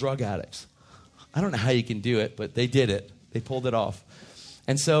responsible drug addicts. I don't know how you can do it, but they did it. They pulled it off.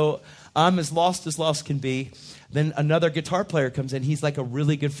 And so I'm as lost can be. Then another guitar player comes in. He's like a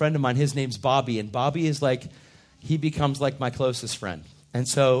really good friend of mine. His name's Bobby. And Bobby is like, he becomes like my closest friend. And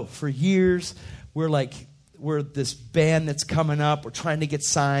so for years, we're this band that's coming up. We're trying to get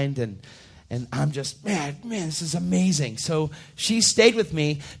signed, and I'm just, man, this is amazing. So she stayed with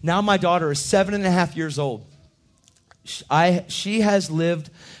me. Now my daughter is 7.5 years old. She has lived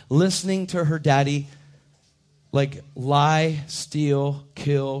listening to her daddy like lie, steal,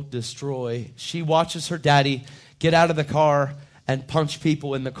 kill, destroy. She watches her daddy get out of the car and punch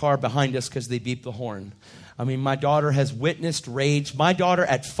people in the car behind us because they beep the horn. I mean, my daughter has witnessed rage. My daughter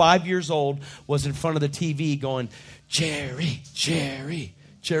at 5 years old was in front of the TV going, Jerry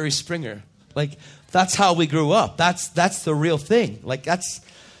Springer. Like, that's how we grew up. That's the real thing. Like,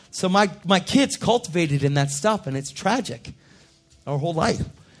 so my kids cultivated in that stuff, and it's tragic. Our whole life.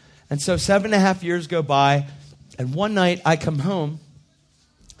 And so 7.5 years go by, and one night I come home,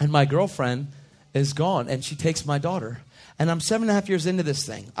 and my girlfriend is gone, and she takes my daughter. And I'm 7.5 years into this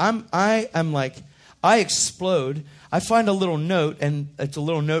thing. I explode. I find a little note, and it's a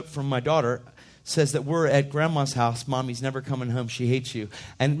little note from my daughter. Says that we're at grandma's house. Mommy's never coming home. She hates you.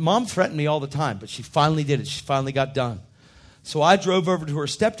 And mom threatened me all the time, but she finally did it. She finally got done. So I drove over to her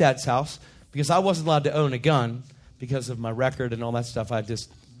stepdad's house because I wasn't allowed to own a gun because of my record and all that stuff.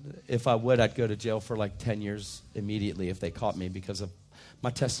 If I would, I'd go to jail for like 10 years immediately if they caught me because of My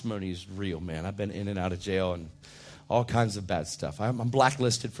testimony is real, man. I've been in and out of jail and all kinds of bad stuff. I'm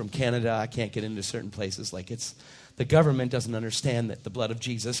blacklisted from Canada. I can't get into certain places. Like the government doesn't understand that the blood of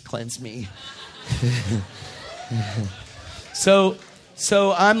Jesus cleansed me. So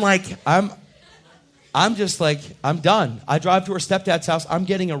I'm just like, I'm done. I drive to her stepdad's house. I'm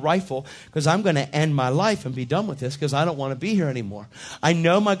getting a rifle because I'm going to end my life and be done with this because I don't want to be here anymore. I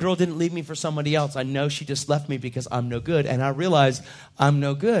know my girl didn't leave me for somebody else. I know she just left me because I'm no good. And I realize I'm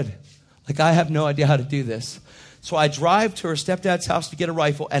no good. Like, I have no idea how to do this. So I drive to her stepdad's house to get a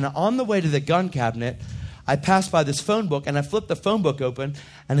rifle. And on the way to the gun cabinet, I pass by this phone book and I flip the phone book open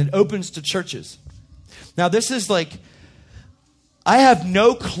and it opens to churches. Now, this is like, I have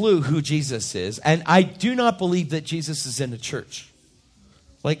no clue who Jesus is, and I do not believe that Jesus is in a church.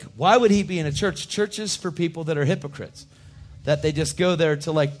 Like, why would he be in a church? Church is for people that are hypocrites, that they just go there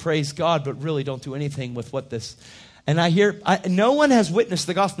to like praise God, but really don't do anything with what this. And no one has witnessed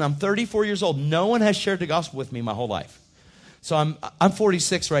the gospel. Now, I'm 34 years old. No one has shared the gospel with me my whole life. So I'm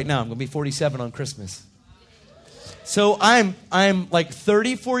 46 right now. I'm going to be 47 on Christmas. So I'm like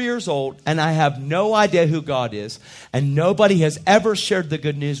 34 years old, and I have no idea who God is, and nobody has ever shared the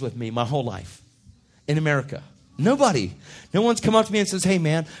good news with me my whole life in America. Nobody. No one's come up to me and says, hey,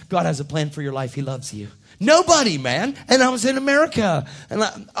 man, God has a plan for your life. He loves you. Nobody, man. And I was in America, and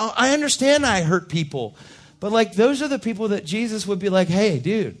I understand I hurt people, but like those are the people that Jesus would be like, hey,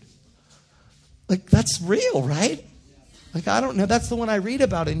 dude, like that's real, right? Like, I don't know. That's the one I read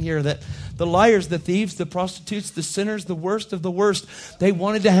about in here, that the liars, the thieves, the prostitutes, the sinners, the worst of the worst, they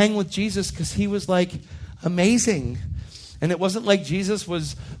wanted to hang with Jesus because he was like amazing. And it wasn't like Jesus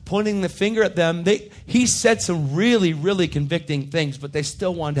was pointing the finger at them. He said some really, really convicting things, but they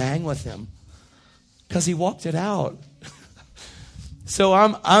still wanted to hang with him because he walked it out. So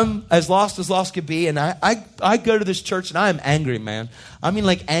I'm as lost could be, and I go to this church, and I am angry, man. I mean,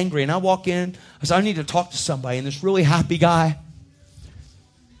 like angry. And I walk in, I say, I need to talk to somebody. And this really happy guy,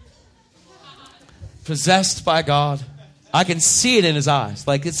 possessed by God, I can see it in his eyes.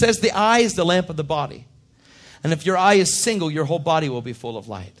 Like it says, the eye is the lamp of the body. And if your eye is single, your whole body will be full of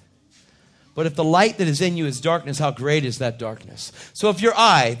light. But if the light that is in you is darkness, how great is that darkness? So if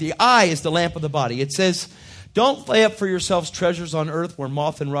the eye is the lamp of the body. It says, don't lay up for yourselves treasures on earth where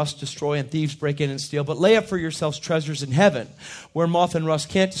moth and rust destroy and thieves break in and steal, but lay up for yourselves treasures in heaven where moth and rust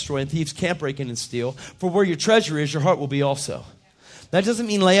can't destroy and thieves can't break in and steal. For where your treasure is, your heart will be also. That doesn't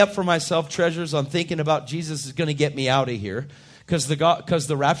mean lay up for myself treasures on thinking about Jesus is going to get me out of here, because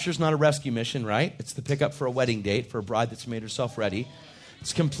the rapture is not a rescue mission, right? It's the pickup for a wedding date for a bride that's made herself ready.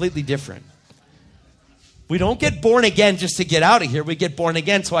 It's completely different. We don't get born again just to get out of here. We get born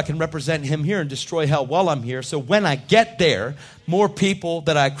again so I can represent him here and destroy hell while I'm here. So when I get there, more people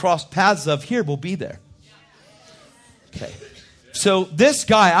that I cross paths of here will be there. Okay. So this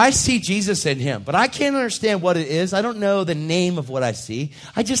guy, I see Jesus in him, but I can't understand what it is. I don't know the name of what I see.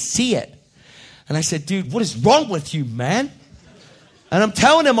 I just see it. And I said, dude, what is wrong with you, man? And I'm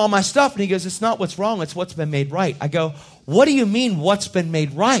telling him all my stuff. And he goes, it's not what's wrong. It's what's been made right. I go, what do you mean what's been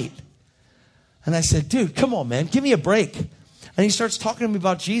made right? And I said, dude, come on, man. Give me a break. And he starts talking to me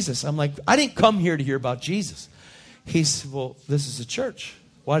about Jesus. I'm like, I didn't come here to hear about Jesus. He said, well, this is a church.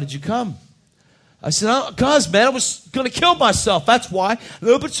 Why did you come? I said, oh, guys, man, I was going to kill myself. That's why. I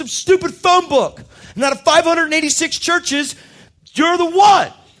opened some stupid phone book. And out of 586 churches, you're the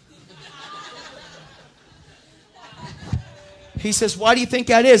one. He says, why do you think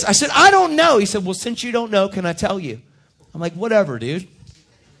that is? I said, I don't know. He said, well, since you don't know, can I tell you? I'm like, whatever, dude.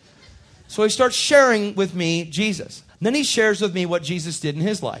 So he starts sharing with me Jesus. And then he shares with me what Jesus did in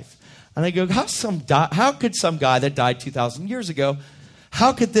his life. And I go, how could some guy that died 2,000 years ago,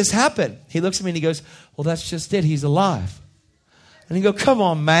 how could this happen? He looks at me and he goes, well, that's just it. He's alive. And he goes, come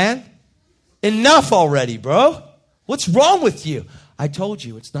on, man. Enough already, bro. What's wrong with you? I told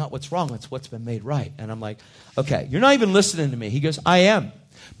you it's not what's wrong. It's what's been made right. And I'm like, okay, you're not even listening to me. He goes, I am.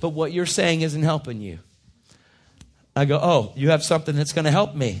 But what you're saying isn't helping you. I go, oh, you have something that's going to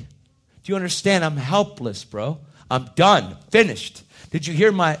help me. Do you understand? I'm helpless, bro. I'm done. Finished. Did you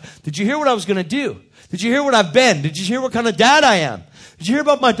hear what I was going to do? Did you hear what I've been? Did you hear what kind of dad I am? Did you hear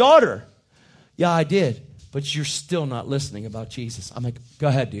about my daughter? Yeah, I did. But you're still not listening about Jesus. I'm like, go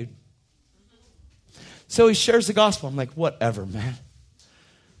ahead, dude. So he shares the gospel. I'm like, whatever, man.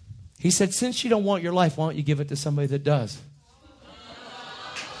 He said, since you don't want your life, why don't you give it to somebody that does?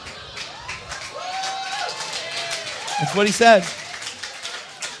 That's what he said.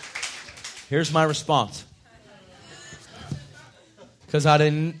 Here's my response. Because I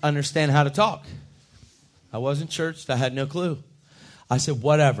didn't understand how to talk. I wasn't churched. I had no clue. I said,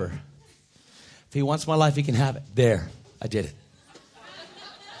 whatever. If he wants my life, he can have it. There. I did it.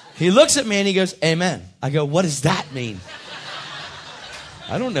 He looks at me and he goes, amen. I go, what does that mean?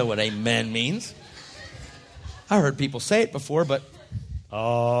 I don't know what amen means. I heard people say it before, but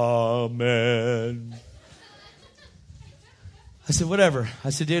amen. I said, whatever. I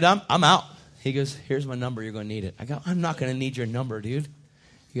said, dude, I'm out. He goes, here's my number. You're going to need it. I go, I'm not going to need your number, dude.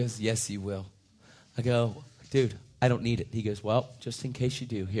 He goes, yes, you will. I go, dude, I don't need it. He goes, well, just in case you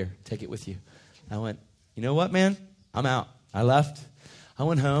do, here, take it with you. I went, you know what, man? I'm out. I left. I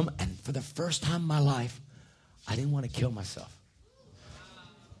went home, and for the first time in my life, I didn't want to kill myself.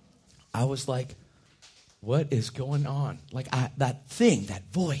 I was like, what is going on? Like that thing, that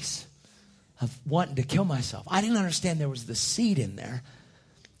voice of wanting to kill myself. I didn't understand there was the seed in there,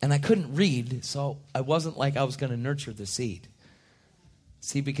 and I couldn't read, so I wasn't like I was going to nurture the seed.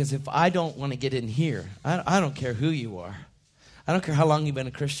 See, because if I don't want to get in here, I don't care who you are. I don't care how long you've been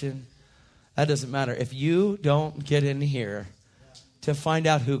a Christian. That doesn't matter. If you don't get in here to find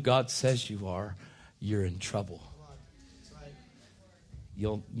out who God says you are, you're in trouble.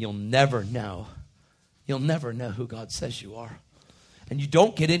 You'll never know. You'll never know who God says you are. And you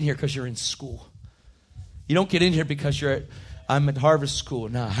don't get in here because you're in school. You don't get in here because I'm at Harvest School,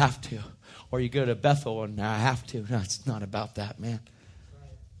 now I have to. Or you go to Bethel and now I have to. No, it's not about that, man.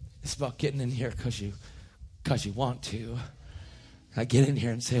 It's about getting in here because you want to. I get in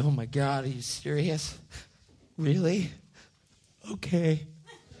here and say, oh my God, are you serious? Really? Okay.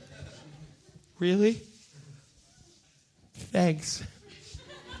 Really? Thanks.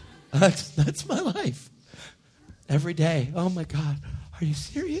 That's my life. Every day. Oh my God, are you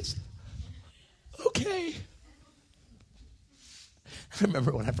serious? Okay. I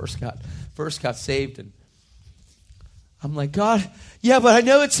remember when I first got saved, and I'm like, God, yeah, but I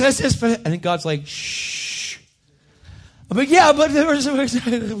know it says this, but and then God's like, shh. I'm like, yeah, but there was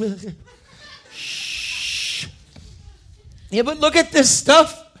shh. Yeah, but look at this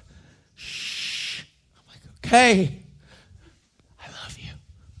stuff. Shh. I'm like, okay. I love you.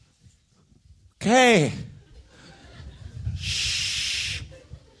 Okay. Shh.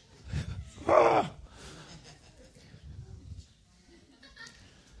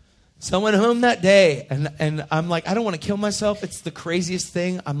 So I went home that day, and I'm like, I don't want to kill myself. It's the craziest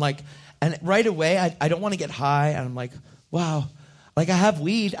thing. I'm like, and right away, I don't want to get high. And I'm like, wow, like I have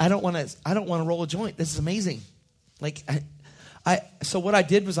weed. I don't want to roll a joint. This is amazing. Like, so what I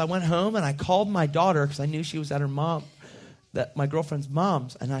did was I went home and I called my daughter because I knew she was at my girlfriend's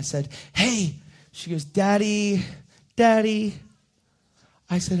mom's. And I said, hey, she goes, Daddy.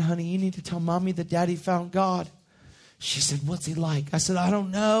 I said, honey, you need to tell Mommy that Daddy found God. She said, what's he like? I said, I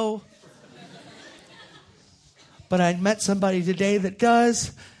don't know. But I met somebody today that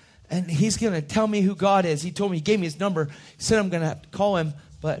does, and he's going to tell me who God is. He told me, he gave me his number. He said I'm going to have to call him.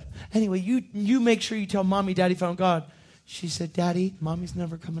 But anyway, you make sure you tell Mommy Daddy found God. She said, Daddy, Mommy's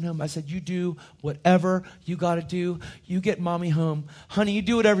never coming home. I said, you do whatever you got to do. You get Mommy home. Honey, you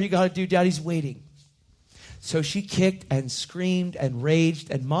do whatever you got to do. Daddy's waiting. So she kicked and screamed and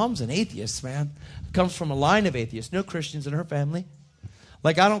raged. And Mom's an atheist, man. Comes from a line of atheists. No Christians in her family.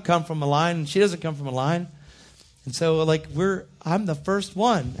 Like, I don't come from a line, and she doesn't come from a line. And so, like, I'm the first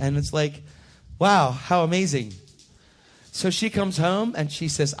one. And it's like, wow, how amazing. So she comes home, and she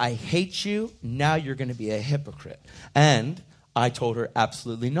says, I hate you. Now you're going to be a hypocrite. And I told her,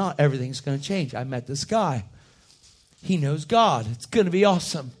 absolutely not. Everything's going to change. I met this guy. He knows God. It's going to be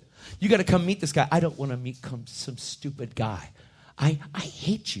awesome. You got to come meet this guy. I don't want to meet some stupid guy. I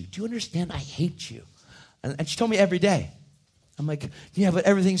hate you. Do you understand? I hate you. And she told me every day. I'm like, yeah, but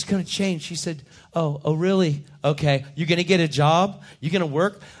everything's going to change. She said, oh, really? Okay. You're going to get a job? You're going to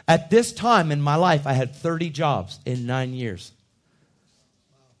work? At this time in my life, I had 30 jobs in 9 years.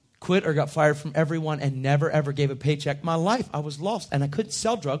 Quit or got fired from everyone and never, ever gave a paycheck. My life, I was lost. And I couldn't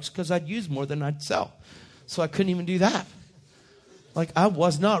sell drugs because I'd use more than I'd sell. So I couldn't even do that. Like, I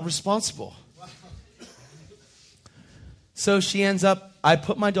was not responsible. So she ends up, I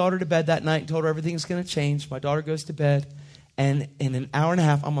put my daughter to bed that night and told her everything's going to change. My daughter goes to bed, and in an hour and a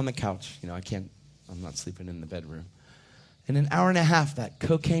half, I'm on the couch. You know, I'm not sleeping in the bedroom. In an hour and a half, that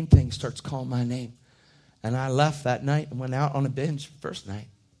cocaine thing starts calling my name. And I left that night and went out on a binge first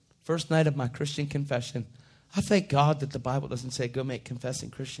night of my Christian confession. I thank God that the Bible doesn't say go make confessing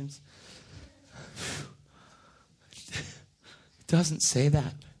Christians. It doesn't say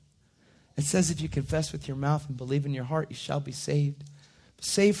that. It says if you confess with your mouth and believe in your heart, you shall be saved.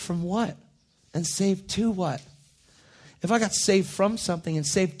 Saved from what? And saved to what? If I got saved from something and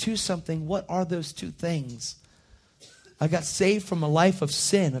saved to something, what are those two things? I got saved from a life of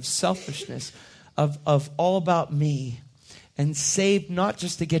sin, of selfishness, of all about me. and saved not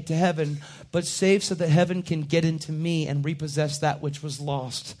just to get to heaven, but saved so that heaven can get into me and repossess that which was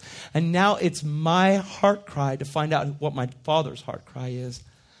lost. And now it's my heart cry to find out what my Father's heart cry is.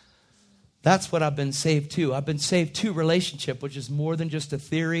 That's what I've been saved to. I've been saved to relationship, which is more than just a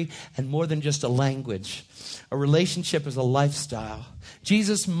theory and more than just a language. A relationship is a lifestyle.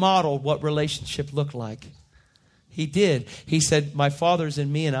 Jesus modeled what relationship looked like. He did. He said, my Father's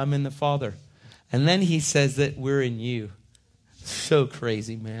in me and I'm in the Father. And then he says that we're in you. So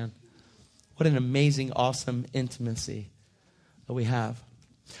crazy, man. What an amazing, awesome intimacy that we have.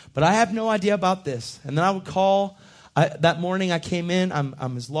 But I have no idea about this. And then I would call. That morning I came in.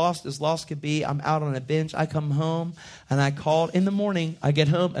 I'm as lost could be. I'm out on a bench. I come home and I called. In the morning, I get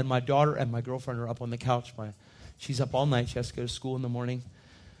home and my daughter and my girlfriend are up on the couch. She's up all night. She has to go to school in the morning.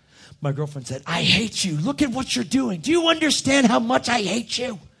 My girlfriend said, I hate you. Look at what you're doing. Do you understand how much I hate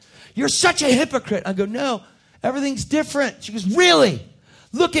you? You're such a hypocrite. I go, no, everything's different. She goes, really?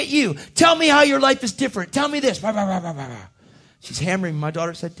 Look at you. Tell me how your life is different. Tell me this. She's hammering. My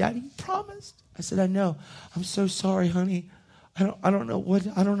daughter said, Daddy, you promised. I said, I know. I'm so sorry, honey. I don't know what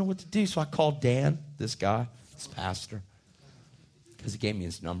to do. So I called Dan, this guy, this pastor, because he gave me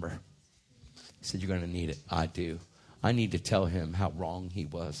his number. He said, you're going to need it. I do. I need to tell him how wrong he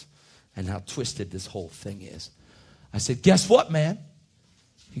was and how twisted this whole thing is. I said, guess what, man?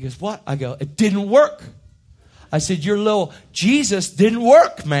 He goes, what? I go, it didn't work. I said, your little Jesus didn't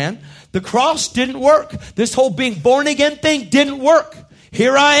work, man. The cross didn't work. This whole being born again thing didn't work.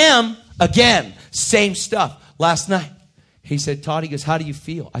 Here I am again. Same stuff. Last night, he said, Todd, he goes, how do you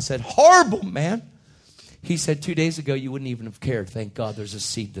feel? I said, horrible, man. He said, 2 days ago, you wouldn't even have cared. Thank God there's a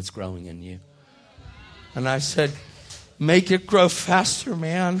seed that's growing in you. And I said, make it grow faster,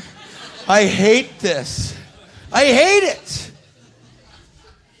 man. I hate this. I hate it.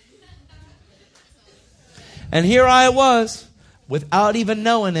 And here I was, without even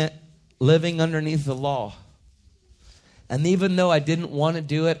knowing it, living underneath the law. And even though I didn't want to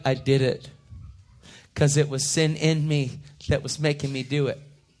do it, I did it. Because it was sin in me that was making me do it.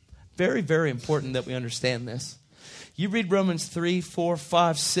 Very, very important that we understand this. You read Romans 3, 4,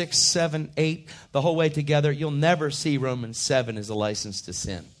 5, 6, 7, 8, the whole way together, you'll never see Romans 7 as a license to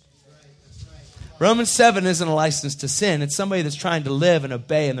sin. Romans 7 isn't a license to sin. It's somebody that's trying to live and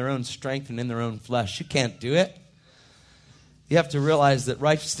obey in their own strength and in their own flesh. You can't do it. You have to realize that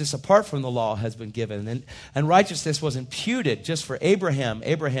righteousness apart from the law has been given. And righteousness was imputed just for Abraham.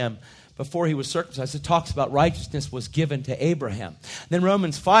 Abraham, before he was circumcised, it talks about righteousness was given to Abraham. Then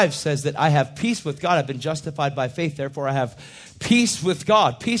Romans 5 says that I have peace with God. I've been justified by faith. Therefore, I have peace with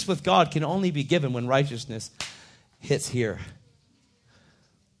God. Peace with God can only be given when righteousness hits here.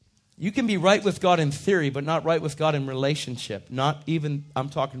 You can be right with God in theory, but not right with God in relationship. Not even, I'm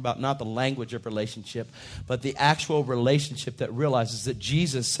talking about not the language of relationship, but the actual relationship that realizes that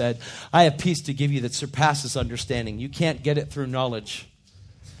Jesus said, I have peace to give you that surpasses understanding. You can't get it through knowledge.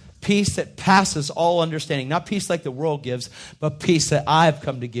 Peace that passes all understanding. Not peace like the world gives, but peace that I've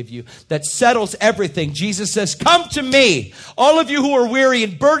come to give you. That settles everything. Jesus says, come to me. All of you who are weary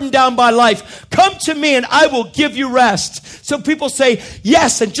and burdened down by life, come to me and I will give you rest. So people say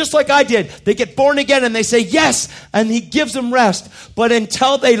yes, and just like I did, they get born again and they say yes, and he gives them rest. But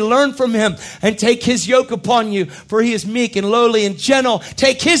until they learn from him and take his yoke upon you, for he is meek and lowly and gentle,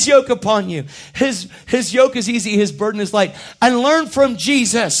 take his yoke upon you. His yoke is easy, his burden is light. And learn from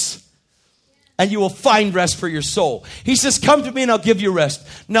Jesus. And you will find rest for your soul. He says, come to me and I'll give you rest.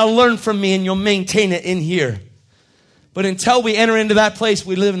 Now learn from me and you'll maintain it in here. But until we enter into that place,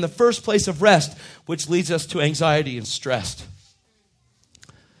 we live in the first place of rest, which leads us to anxiety and stress.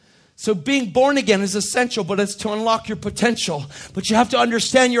 So being born again is essential, but it's to unlock your potential. But you have to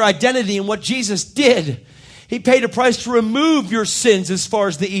understand your identity and what Jesus did. He paid a price to remove your sins as far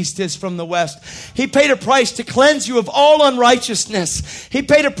as the east is from the west. He paid a price to cleanse you of all unrighteousness. He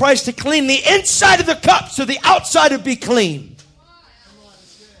paid a price to clean the inside of the cup so the outside would be clean.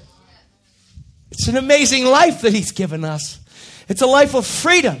 It's an amazing life that he's given us. It's a life of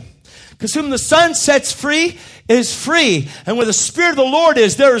freedom. Because whom the Son sets free is free. And where the Spirit of the Lord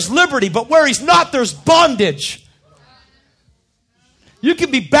is, there is liberty. But where he's not, there's bondage. You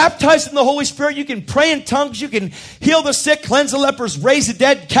can be baptized in the Holy Spirit. You can pray in tongues. You can heal the sick, cleanse the lepers, raise the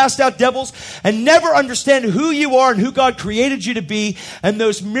dead, cast out devils, and never understand who you are and who God created you to be. And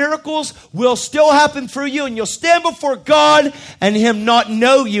those miracles will still happen through you, and you'll stand before God and him not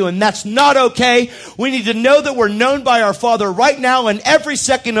know you, and that's not okay. We need to know that we're known by our Father right now and every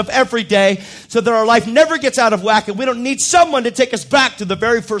second of every day so that our life never gets out of whack, and we don't need someone to take us back to the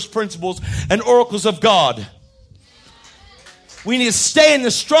very first principles and oracles of God. We need to stay in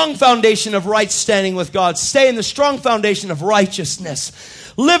the strong foundation of right standing with God. Stay in the strong foundation of righteousness.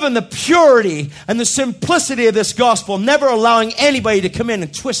 Live in the purity and the simplicity of this gospel, never allowing anybody to come in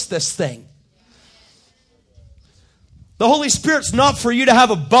and twist this thing. The Holy Spirit's not for you to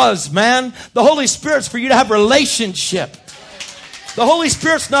have a buzz, man. The Holy Spirit's for you to have relationship. The Holy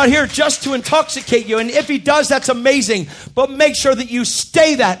Spirit's not here just to intoxicate you. And if He does, that's amazing. But make sure that you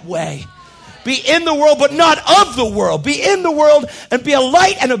stay that way. Be in the world, but not of the world. Be in the world and be a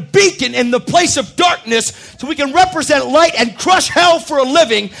light and a beacon in the place of darkness so we can represent light and crush hell for a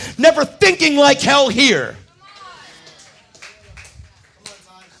living, never thinking like hell here.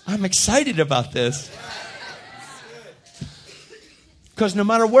 I'm excited about this. Because no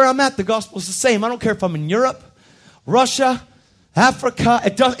matter where I'm at, the gospel is the same. I don't care if I'm in Europe, Russia, Africa.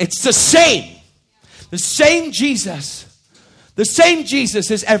 It's the same. The same Jesus. The same Jesus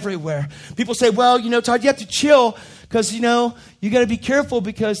is everywhere. People say, well, Todd, you have to chill because, you got to be careful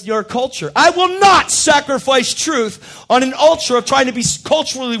because you're a culture. I will not sacrifice truth on an altar of trying to be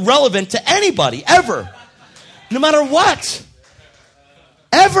culturally relevant to anybody, ever. No matter what.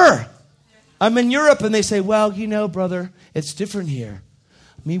 Ever. I'm in Europe and they say, well, brother, it's different here.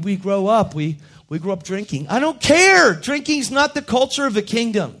 I mean, we grow up drinking. I don't care. Drinking's not the culture of the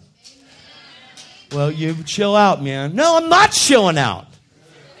kingdom. Well, you chill out, man. No, I'm not chilling out.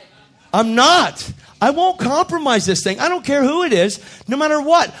 I'm not. I won't compromise this thing. I don't care who it is, no matter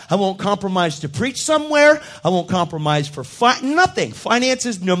what. I won't compromise to preach somewhere. I won't compromise for nothing.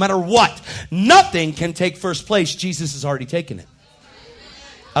 Finances, no matter what. Nothing can take first place. Jesus has already taken it.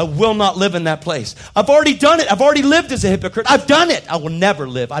 I will not live in that place. I've already done it. I've already lived as a hypocrite. I've done it. I will never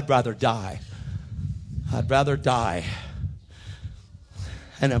live. I'd rather die. I'd rather die.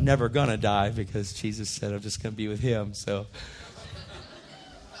 And I'm never going to die because Jesus said I'm just going to be with Him. So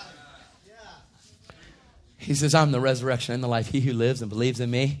He says, I'm the resurrection and the life. He who lives and believes in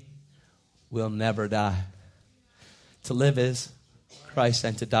me will never die. To live is Christ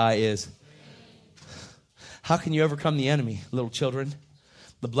and to die is. How can you overcome the enemy, little children?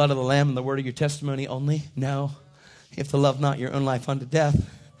 The blood of the Lamb and the word of your testimony only? No. You have to love not your own life unto death.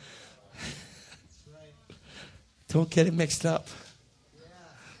 Don't get it mixed up.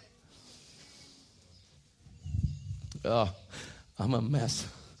 Oh, I'm a mess.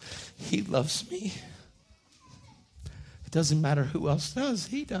 He loves me. It doesn't matter who else does.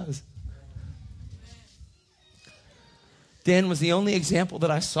 He does. Dan was the only example that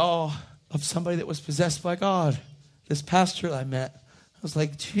I saw of somebody that was possessed by God. This pastor I met. I was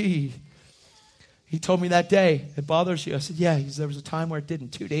like, gee. He told me that day, it bothers you. I said, yeah. There was a time where it didn't.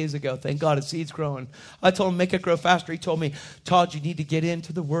 2 days ago. Thank God a seed's growing. I told him, make it grow faster. He told me, Todd, you need to get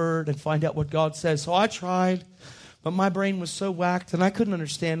into the Word and find out what God says. So I tried. But my brain was so whacked, and I couldn't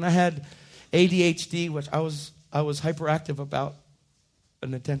understand. I had ADHD, which I was hyperactive about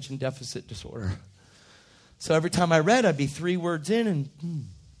an attention deficit disorder. So every time I read, I'd be 3 words in and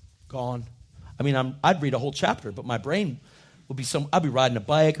gone. I mean, I'd read a whole chapter, but my brain would be I'd be riding a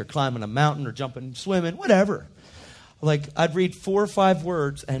bike or climbing a mountain or jumping, swimming, whatever. Like, I'd read 4 or 5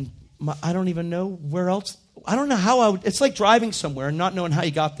 words, and I don't even know where else. I don't know how I would. It's like driving somewhere and not knowing how you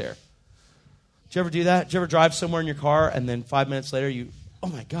got there. Did you ever do that? Did you ever drive somewhere in your car and then 5 minutes later oh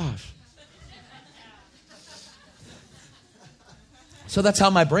my gosh. So that's how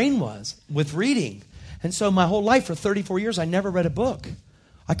my brain was with reading. And so my whole life for 34 years, I never read a book.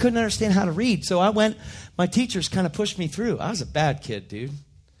 I couldn't understand how to read. So my teachers kind of pushed me through. I was a bad kid, dude.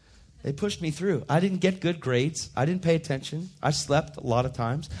 They pushed me through. I didn't get good grades. I didn't pay attention. I slept a lot of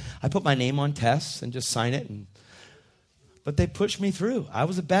times. I put my name on tests and just sign it. But they pushed me through. I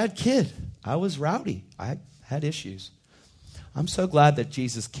was a bad kid. I was rowdy. I had issues. I'm so glad that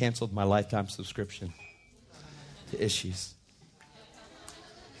Jesus canceled my lifetime subscription to issues.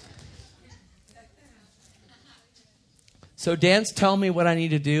 So Dan's telling me what I need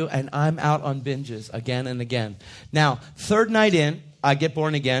to do, and I'm out on binges again and again. Now, 3rd night in, I get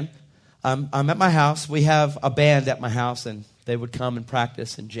born again. I'm at my house. We have a band at my house, and they would come and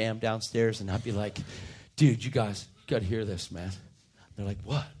practice and jam downstairs, and I'd be like, dude, you guys got to hear this, man. They're like,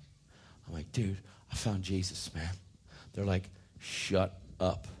 what? I'm like, dude, I found Jesus, man. They're like, shut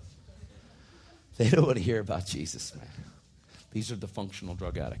up. They don't want to hear about Jesus, man. These are the functional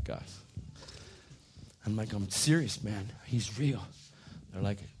drug addict guys. I'm like, I'm serious, man. He's real. They're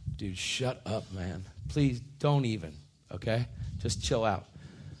like, dude, shut up, man. Please don't even, okay? Just chill out.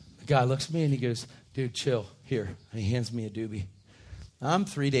 The guy looks at me and he goes, dude, chill. Here. And he hands me a doobie. I'm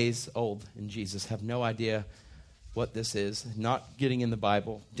 3 days old in Jesus, have no idea what this is, not getting in the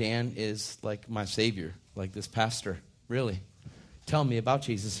Bible. Dan is like my savior, like this pastor, really. Telling me about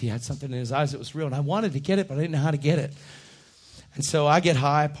Jesus. He had something in his eyes that was real, and I wanted to get it, but I didn't know how to get it. And so I get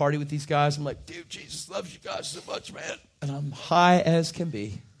high, party with these guys. I'm like, dude, Jesus loves you guys so much, man. And I'm high as can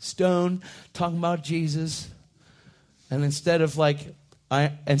be, stoned, talking about Jesus. And instead of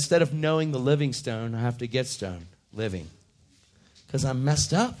knowing the living stone, I have to get stoned, living, because I'm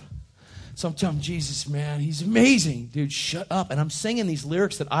messed up. So I'm telling Jesus, man, he's amazing. Dude, shut up. And I'm singing these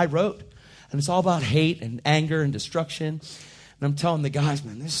lyrics that I wrote. And it's all about hate and anger and destruction. And I'm telling the guys,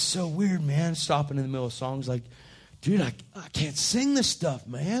 man, this is so weird, man. Stopping in the middle of songs like, dude, I can't sing this stuff,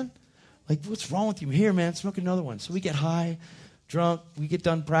 man. Like, what's wrong with you? Here, man, smoke another one. So we get high, drunk. We get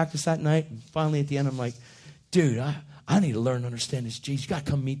done practice that night. And finally at the end, I'm like, dude, I need to learn to understand this Jesus. You got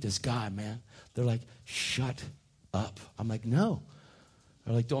to come meet this guy, man. They're like, shut up. I'm like, no.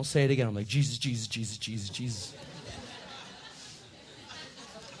 They're like, don't say it again. I'm like, Jesus, Jesus, Jesus, Jesus, Jesus.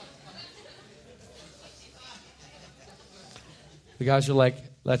 The guys are like,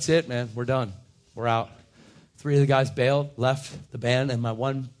 that's it, man. We're done. We're out. 3 of the guys bailed, left the band, and my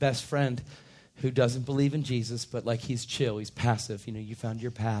one best friend who doesn't believe in Jesus, but like he's chill, he's passive. You know, you found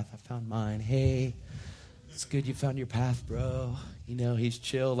your path, I found mine. Hey, it's good you found your path, bro. You know, he's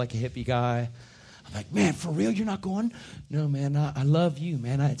chill like a hippie guy. I'm like, man, for real, you're not going? No, man, I love you,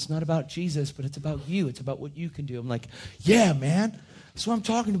 man. It's not about Jesus, but it's about you. It's about what you can do. I'm like, yeah, man, that's what I'm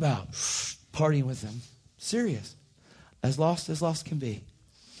talking about. Partying with him. Serious. As lost can be.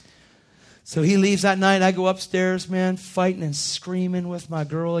 So he leaves that night. I go upstairs, man, fighting and screaming with my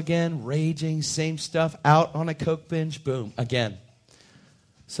girl again, raging, same stuff, out on a coke binge, boom, again.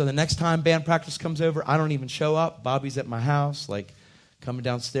 So the next time band practice comes over, I don't even show up. Bobby's at my house, like coming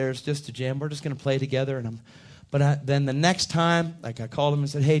downstairs just to jam. We're just going to play together. Then the next time, like I called him and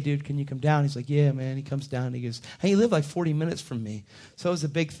said, hey, dude, can you come down? He's like, yeah, man. He comes down and he goes, hey, you live like 40 minutes from me. So it was a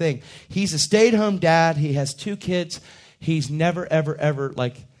big thing. He's a stay-at-home dad. He has 2 kids. He's never, ever, ever,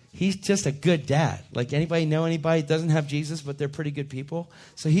 like, he's just a good dad. Like, anybody know anybody that doesn't have Jesus, but they're pretty good people?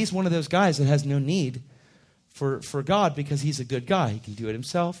 So he's one of those guys that has no need for God because he's a good guy. He can do it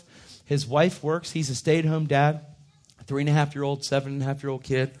himself. His wife works. He's a stay-at-home dad. 3.5-year-old, 7.5-year-old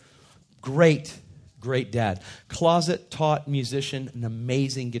kid. Great dad. Closet-taught musician, an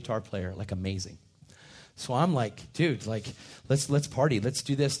amazing guitar player, like amazing. So I'm like, dude, like, let's party. Let's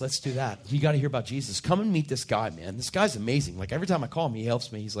do this. Let's do that. You got to hear about Jesus. Come and meet this guy, man. This guy's amazing. Like, every time I call him, he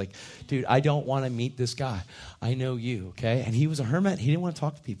helps me. He's like, dude, I don't want to meet this guy. I know you, okay? And he was a hermit. He didn't want to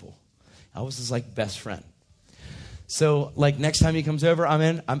talk to people. I was his, like, best friend. So, like, next time he comes over,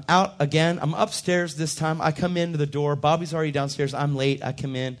 I'm out again. I'm upstairs this time. I come into the door. Bobby's already downstairs. I'm late. I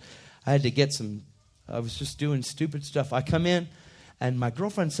come in. I had to get I was just doing stupid stuff. I come in. And my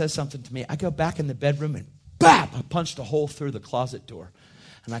girlfriend says something to me. I go back in the bedroom and bap! I punched a hole through the closet door.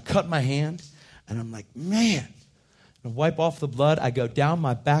 And I cut my hand. And I'm like, man. And I wipe off the blood. I go down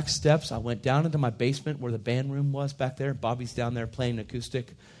my back steps. I went down into my basement where the band room was back there. Bobby's down there playing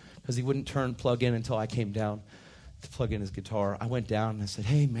acoustic because he wouldn't plug in until I came down to plug in his guitar. I went down and I said,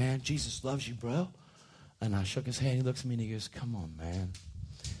 hey, man, Jesus loves you, bro. And I shook his hand. He looks at me and he goes, come on, man.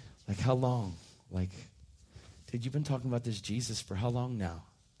 Like, how long? Like, dude, you've been talking about this Jesus for how long now?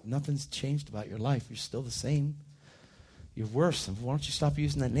 Nothing's changed about your life. You're still the same. You're worse. Why don't you stop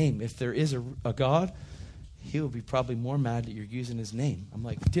using that name? If there is a God, he will be probably more mad that you're using his name. I'm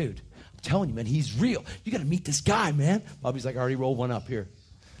like, dude, I'm telling you, man, he's real. You got to meet this guy, man. Bobby's like, I already rolled one up here.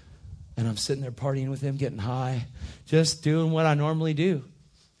 And I'm sitting there partying with him, getting high, just doing what I normally do,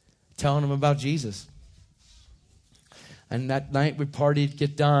 telling him about Jesus. And that night we partied,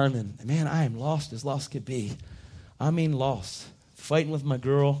 get done, and man, I am lost as lost could be. I mean lost. Fighting with my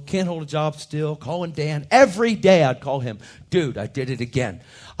girl, can't hold a job still, calling Dan. Every day I'd call him, dude, I did it again.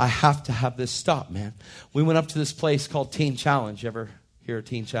 I have to have this stop, man. We went up to this place called Teen Challenge. You ever hear of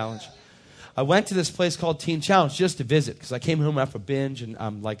Teen Challenge? I went to this place called Teen Challenge just to visit because I came home after a binge and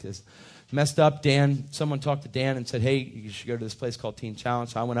I'm like this messed up. Someone talked to Dan and said, hey, you should go to this place called Teen Challenge.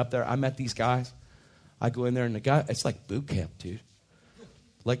 So I went up there. I met these guys. I go in there and the guy, it's like boot camp, dude.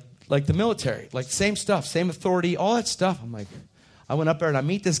 Like the military, like same stuff, same authority, all that stuff. I'm like, I went up there and I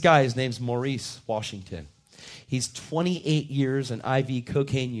meet this guy. His name's Maurice Washington. He's 28 years an IV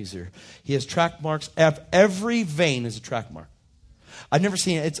cocaine user. He has track marks. Every vein is a track mark. I've never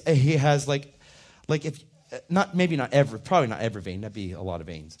seen it. He has probably not every vein. That'd be a lot of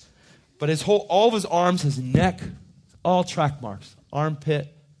veins. But all of his arms, his neck, all track marks.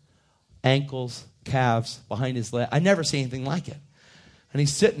 Armpit, ankles, calves, behind his leg. I never see anything like it. And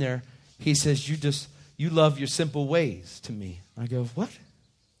he's sitting there. He says, you love your simple ways to me. I go, what?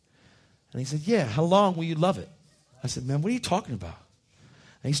 And he said, yeah, how long will you love it? I said, man, what are you talking about?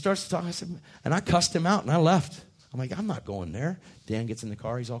 And he starts to talk. I said, and I cussed him out and I left. I'm like, I'm not going there. Dan gets in the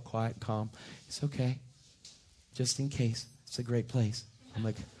car. He's all quiet, calm. It's okay. Just in case. It's a great place. I'm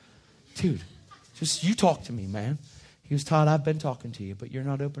like, dude, just you talk to me, man. He goes, Todd, I've been talking to you, but you're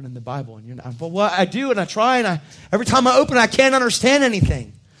not opening the Bible. And you're not. Well, what I do, and I try, and every time I open it, I can't understand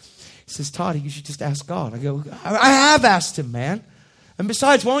anything. He says, Todd, you should just ask God. I go, I have asked him, man. And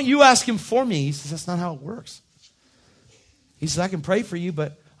besides, why don't you ask him for me? He says, that's not how it works. He says, I can pray for you,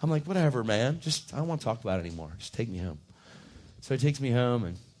 but I'm like, whatever, man. I don't want to talk about it anymore. Just take me home. So he takes me home,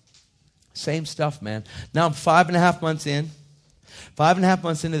 and same stuff, man. Now I'm 5.5 months in. 5.5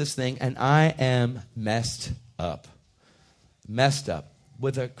 months into this thing, and I am messed up. Messed up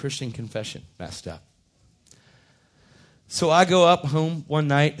with a Christian confession. Messed up. So I go up home one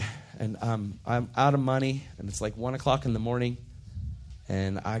night, and I'm out of money, and it's like 1 o'clock in the morning,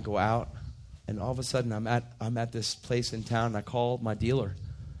 and I go out, and all of a sudden I'm at this place in town, and I call my dealer,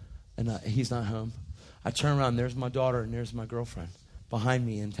 and he's not home. I turn around, there's my daughter, and there's my girlfriend behind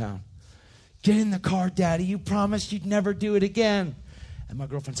me in town. Get in the car, Daddy. You promised you'd never do it again. And my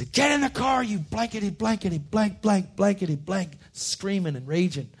girlfriend said, get in the car, you blankety, blankety, blank, blank, blankety, blank, screaming and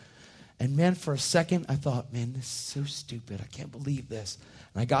raging. And man, for a second, I thought, man, this is so stupid. I can't believe this.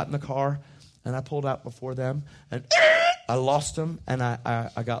 And I got in the car, and I pulled out before them, and I lost them, and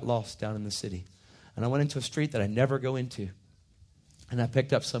I got lost down in the city. And I went into a street that I never go into. And I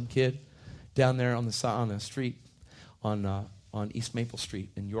picked up some kid down there on the street on East Maple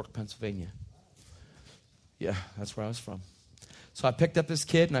Street in York, Pennsylvania. Yeah, that's where I was from. So I picked up this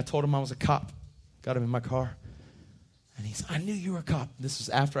kid, and I told him I was a cop. Got him in my car. And he said, I knew you were a cop. This was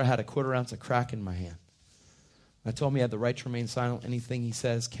after I had a 1/4 ounce of crack in my hand. I told him he had the right to remain silent. Anything he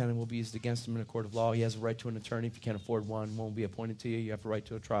says can and will be used against him in a court of law. He has a right to an attorney. If you can't afford one, won't be appointed to you. You have a right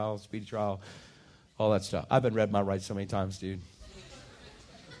to a trial, speedy trial, all that stuff. I've been read my rights so many times, dude.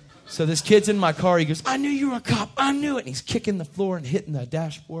 So this kid's in my car. He goes, I knew you were a cop. I knew it. And he's kicking the floor and hitting the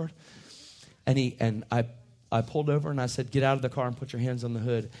dashboard. And I pulled over, and I said, get out of the car and put your hands on the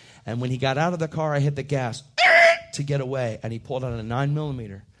hood. And when he got out of the car, I hit the gas to get away. And he pulled out a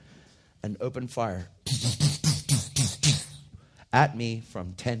 9mm and opened fire at me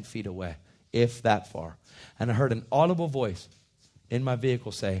from 10 feet away, if that far. And I heard an audible voice in my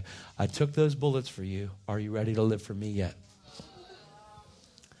vehicle say, I took those bullets for you. Are you ready to live for me yet?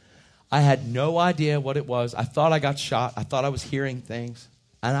 I had no idea what it was. I thought I got shot. I thought I was hearing things.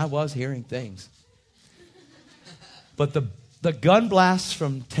 And I was hearing things. But the gun blasts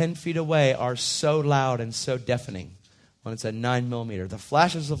from 10 feet away are so loud and so deafening when it's a 9mm. The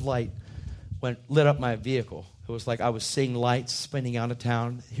flashes of light lit up my vehicle. It was like I was seeing lights spinning out of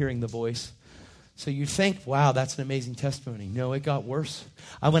town, hearing the voice. So you think, wow, that's an amazing testimony. No, it got worse.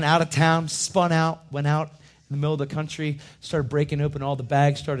 I went out of town, spun out, went out in the middle of the country, started breaking open all the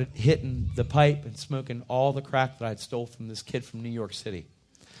bags, started hitting the pipe and smoking all the crack that I'd stole from this kid from New York City.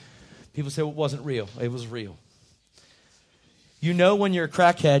 People say, well, it wasn't real. It was real. You know when you're a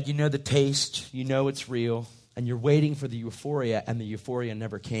crackhead, you know the taste, you know it's real, and you're waiting for the euphoria, and the euphoria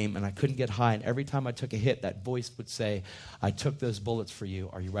never came, and I couldn't get high, and every time I took a hit, that voice would say, I took those bullets for you.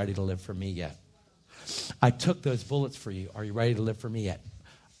 Are you ready to live for me yet? I took those bullets for you. Are you ready to live for me yet?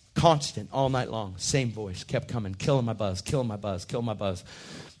 Constant, all night long, same voice, kept coming, killing my buzz, killing my buzz, killing my buzz.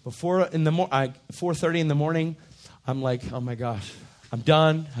 4:30 in the morning, I'm like, oh my gosh. I'm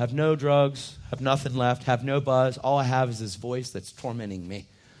done, have no drugs, have nothing left, have no buzz. All I have is this voice that's tormenting me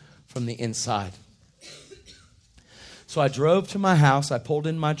from the inside. So I drove to my house. I pulled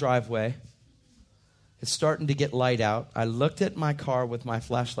in my driveway. It's starting to get light out. I looked at my car with my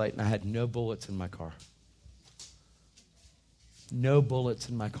flashlight, and I had no bullets in my car. No bullets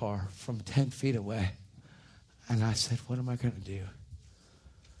in my car from 10 feet away. And I said, what am I going to do?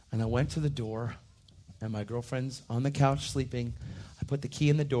 And I went to the door, and my girlfriend's on the couch sleeping. I put the key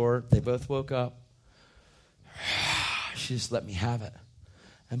in the door. They both woke up. She just let me have it.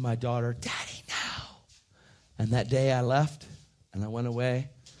 And my daughter, Daddy, no. And that day I left, and I went away.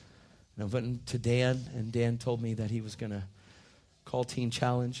 And I went to Dan, and Dan told me that he was going to call Teen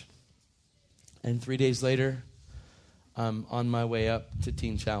Challenge. And 3 days later, I'm on my way up to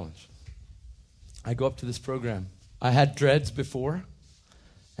Teen Challenge. I go up to this program. I had dreads before,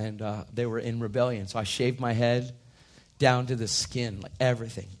 and they were in rebellion. So I shaved my head down to the skin, like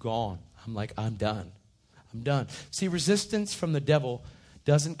everything, gone. I'm like, I'm done. I'm done. See, resistance from the devil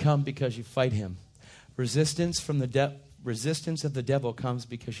doesn't come because you fight him. Resistance of the devil comes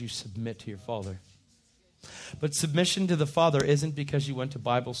because you submit to your Father. But submission to the Father isn't because you went to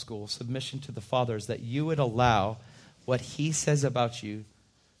Bible school. Submission to the Father is that you would allow what he says about you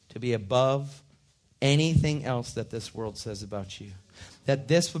to be above anything else that this world says about you. That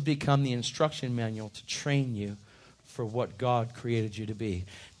this would become the instruction manual to train you for what God created you to be.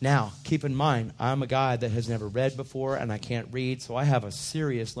 Now, keep in mind, I'm a guy that has never read before, and I can't read, so I have a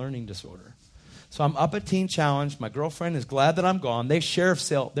serious learning disorder. So I'm up at Teen Challenge. My girlfriend is glad that I'm gone. There were sheriff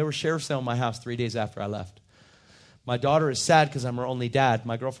sale in my house 3 days after I left. My daughter is sad because I'm her only dad.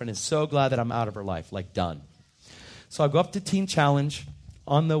 My girlfriend is so glad that I'm out of her life, like done. So I go up to Teen Challenge.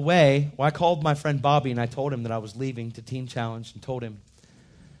 On the way, I called my friend Bobby, and I told him that I was leaving to Teen Challenge and told him.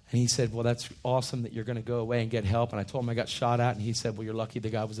 And he said, well, that's awesome that you're going to go away and get help. And I told him I got shot at, and he said, well, you're lucky the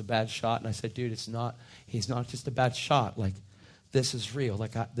guy was a bad shot. And I said, dude, he's not just a bad shot. Like, this is real.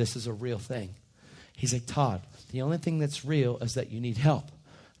 Like, this is a real thing. He's like, Todd, the only thing that's real is that you need help.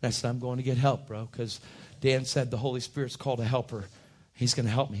 And I said, I'm going to get help, bro, because Dan said the Holy Spirit's called a helper. He's going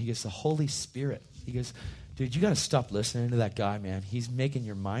to help me. He goes, the Holy Spirit. He goes, dude, you got to stop listening to that guy, man. He's making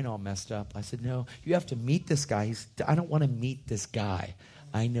your mind all messed up. I said, no, you have to meet this guy. I don't want to meet this guy.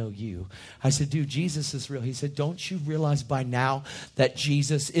 I know you. I said, dude, Jesus is real. He said, don't you realize by now that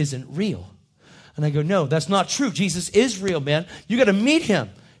Jesus isn't real? And I go, no, that's not true. Jesus is real, man. You got to meet him.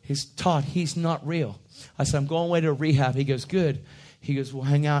 He's Todd, he's not real. I said, I'm going away to rehab. He goes, good. He goes, we'll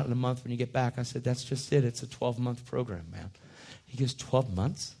hang out in a month when you get back. I said, that's just it. It's a 12-month program, man. He goes, 12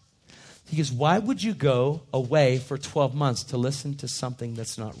 months? He goes, why would you go away for 12 months to listen to something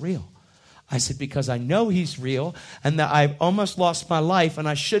that's not real? I said, because I know he's real and that I've almost lost my life and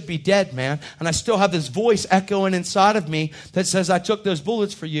I should be dead, man. And I still have this voice echoing inside of me that says, I took those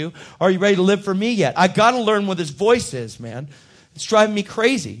bullets for you. Are you ready to live for me yet? I got to learn what his voice is, man. It's driving me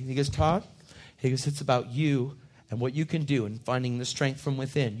crazy. He goes, Todd, he goes, it's about you and what you can do and finding the strength from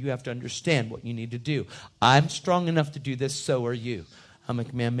within. You have to understand what you need to do. I'm strong enough to do this, so are you. I'm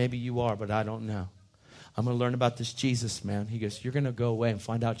like, man, maybe you are, but I don't know. I'm going to learn about this Jesus, man. He goes, you're going to go away and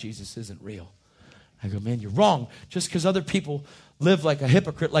find out Jesus isn't real. I go, man, you're wrong. Just because other people live like a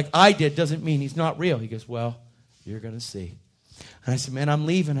hypocrite like I did doesn't mean he's not real. He goes, well, you're going to see. And I said, man, I'm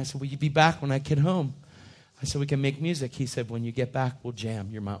leaving. I said, will you be back when I get home? I said, we can make music. He said, when you get back, we'll jam.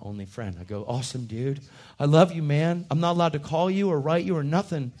 You're my only friend. I go, awesome, dude. I love you, man. I'm not allowed to call you or write you or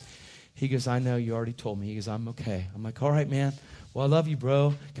nothing. He goes, I know. You already told me. He goes, I'm okay. I'm like, all right, man. Well, I love you,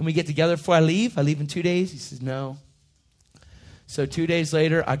 bro. Can we get together before I leave? I leave in 2 days. He says, no. So 2 days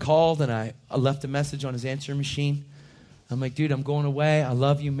later, I called and I left a message on his answering machine. I'm like, dude, I'm going away. I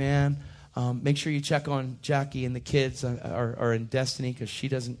love you, man. Make sure you check on Jackie and the kids are in Destiny because she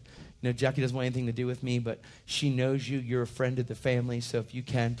doesn't, Jackie doesn't want anything to do with me, but she knows you. You're a friend of the family, so if you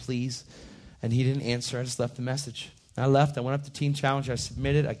can, please. And he didn't answer. I just left the message. I left. I went up to Teen Challenge. I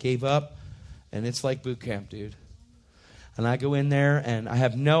submitted. I gave up. And it's like boot camp, dude. And I go in there, and I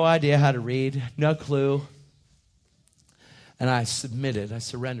have no idea how to read, no clue. And I submitted. I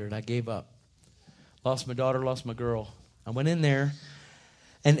surrendered. I gave up. Lost my daughter, lost my girl. I went in there,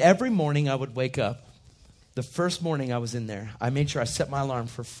 and every morning I would wake up. The first morning I was in there, I made sure I set my alarm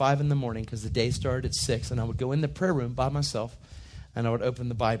for 5 in the morning because the day started at 6, and I would go in the prayer room by myself, and I would open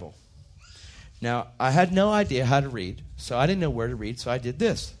the Bible. Now, I had no idea how to read, so I didn't know where to read, so I did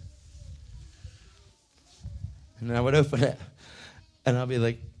this. And I would open it, and I'd be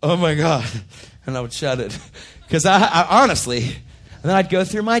like, oh, my God. And I would shut it. Because I honestly, and then I'd go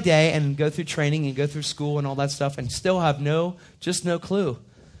through my day and go through training and go through school and all that stuff and still have no clue.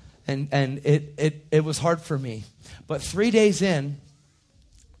 And it was hard for me. But 3 days in,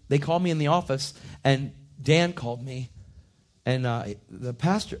 they called me in the office, and Dan called me. And the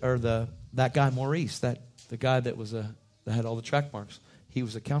pastor, or that guy, Maurice, the guy that had all the track marks, he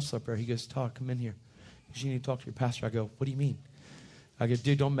was a counselor up there. He goes, Todd, come in here. You need to talk to your pastor. I go, what do you mean? I go,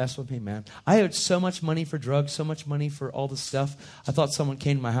 dude, don't mess with me, man. I owed so much money for drugs, so much money for all this stuff. I thought someone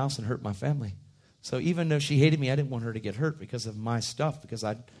came to my house and hurt my family. So even though she hated me, I didn't want her to get hurt because of my stuff, because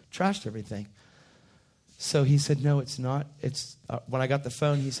I trashed everything. So he said, no, it's not. When I got the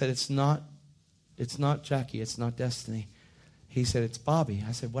phone, he said, it's not Jackie. It's not Destiny. He said, it's Bobby.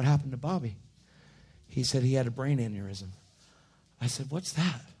 I said, what happened to Bobby? He said, he had a brain aneurysm. I said, what's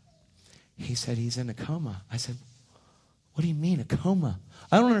that? He said, he's in a coma. I said, what do you mean, a coma?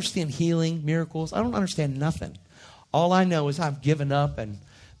 I don't understand healing, miracles. I don't understand nothing. All I know is I've given up, and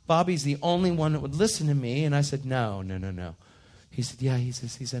Bobby's the only one that would listen to me. And I said, no. He said, yeah, he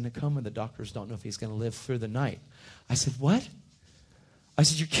says he's in a coma. The doctors don't know if he's going to live through the night. I said, what? I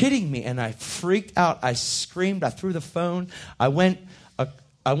said, you're kidding me. And I freaked out. I screamed. I threw the phone. I went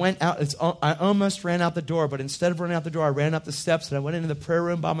out. I almost ran out the door, but instead of running out the door, I ran up the steps, and I went into the prayer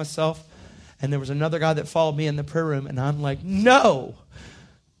room by myself. And there was another guy that followed me in the prayer room, and I'm like, no,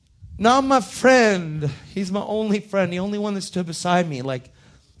 not my friend. He's my only friend, the only one that stood beside me. Like,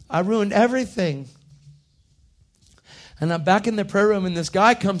 I ruined everything. And I'm back in the prayer room, and this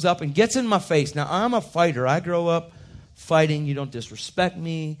guy comes up and gets in my face. Now, I'm a fighter. I grew up fighting. You don't disrespect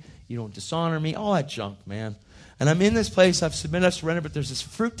me. You don't dishonor me. All that junk, man. And I'm in this place. I've submitted, I've surrendered, but there's this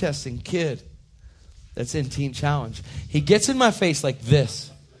fruit testing kid that's in Teen Challenge. He gets in my face like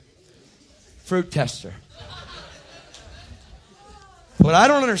this. Fruit tester. But I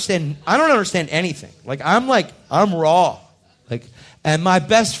don't understand anything. I'm raw. And my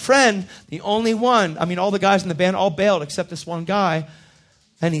best friend, the only one, all the guys in the band all bailed except this one guy.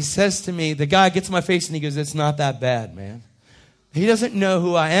 And he says to me, the guy gets in my face and he goes, "It's not that bad, man." He doesn't know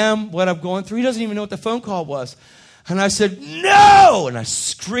who I am, what I'm going through. He doesn't even know what the phone call was. And I said, "No!" And I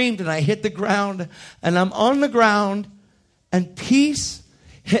screamed and I hit the ground. And I'm on the ground and peace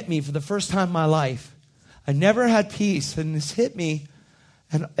hit me for the first time in my life. I never had peace, and this hit me.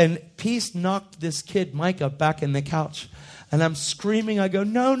 And peace knocked this kid, Micah, back in the couch. And I'm screaming. I go,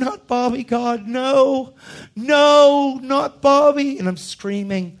 "No, not Bobby, God, no. No, not Bobby." And I'm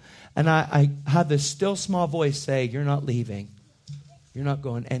screaming. And I had this still small voice say, "You're not leaving. You're not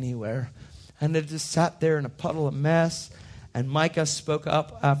going anywhere." And it just sat there in a puddle of mess. And Micah spoke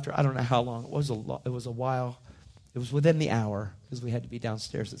up after, I don't know how long. It was a while. It was within the hour because we had to be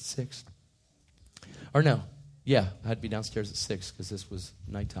downstairs at 6. Or no. Yeah, I had to be downstairs at 6 because this was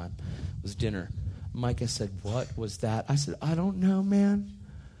nighttime. It was dinner. Micah said, "What was that?" I said, "I don't know, man."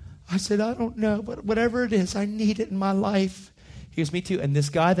 I said, "I don't know, but whatever it is, I need it in my life." He goes, "Me too." And this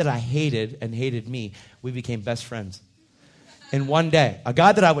guy that I hated and hated me, we became best friends. In one day. A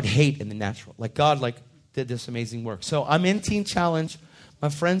guy that I would hate in the natural. God did this amazing work. So I'm in Teen Challenge. My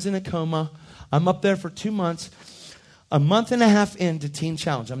friend's in a coma. I'm up there for 2 months. A month and a half into Teen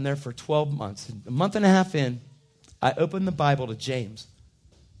Challenge. I'm there for 12 months. A month and a half in, I opened the Bible to James,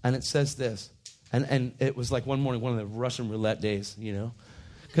 and it says this. And it was like one morning, one of the Russian roulette days,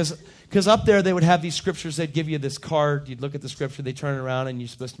 Because up there they would have these scriptures. They'd give you this card. You'd look at the scripture. They turn it around, and you're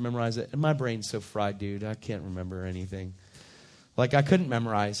supposed to memorize it. And my brain's so fried, dude. I can't remember anything. I couldn't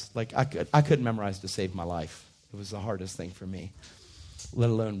memorize. I couldn't memorize to save my life. It was the hardest thing for me, let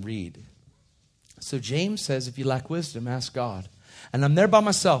alone read. So James says, if you lack wisdom, ask God. And I'm there by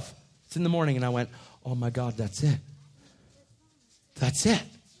myself. It's in the morning, and I went, "Oh, my God, that's it. That's it.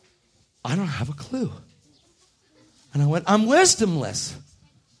 I don't have a clue." And I went, "I'm wisdomless."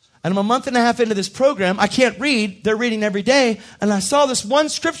 And I'm a month and a half into this program. I can't read. They're reading every day. And I saw this one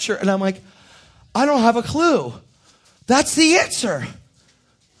scripture, and I'm like, I don't have a clue. That's the answer.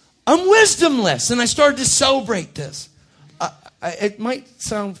 I'm wisdomless. And I started to celebrate this. It might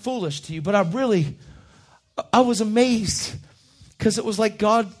sound foolish to you, but I was amazed because it was like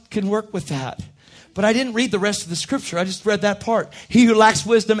God can work with that. But I didn't read the rest of the scripture. I just read that part. He who lacks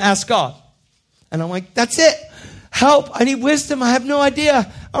wisdom, ask God. And I'm like, that's it. Help. I need wisdom. I have no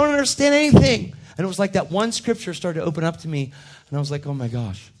idea. I don't understand anything. And it was like that one scripture started to open up to me. And I was like, oh my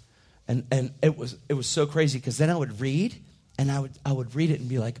gosh. And it was so crazy because then I would read and I would read it and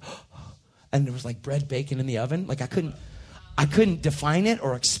be like, and there was like bread baking in the oven. Like I couldn't define it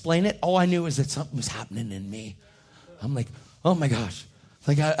or explain it. All I knew was that something was happening in me. I'm like, oh my gosh.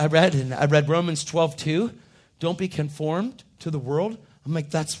 Like I read Romans 12:2. Don't be conformed to the world. I'm like,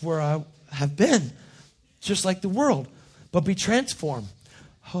 that's where I have been. Just like the world. But be transformed.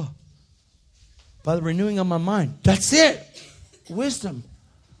 By the renewing of my mind. That's it. Wisdom.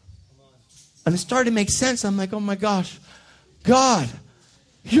 And it started to make sense. I'm like, oh my gosh. God,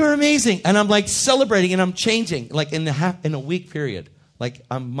 you're amazing. And I'm like celebrating and I'm changing. Like in a week period. Like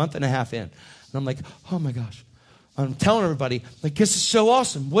I'm a month and a half in. And I'm like, oh my gosh. I'm telling everybody, like, this is so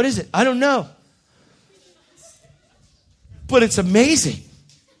awesome. What is it? I don't know. But it's amazing.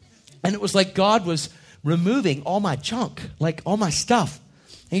 And it was like God was removing all my junk, like all my stuff.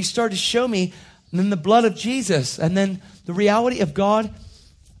 And he started to show me, and then the blood of Jesus, and then the reality of God,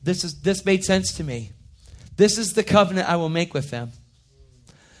 this made sense to me. This is the covenant I will make with them.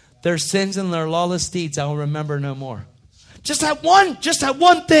 Their sins and their lawless deeds I will remember no more. Just that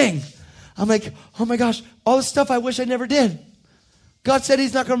one thing. I'm like, oh my gosh, all the stuff I wish I never did. God said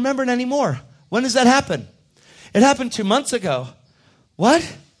he's not going to remember it anymore. When does that happen? It happened 2 months ago.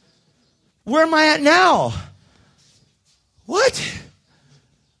 What? Where am I at now? What?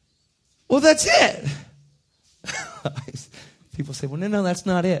 Well, that's it. People say, well, no, that's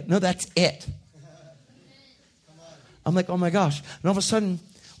not it. No, that's it. I'm like, oh my gosh. And all of a sudden,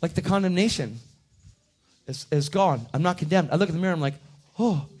 like the condemnation is gone. I'm not condemned. I look in the mirror, I'm like,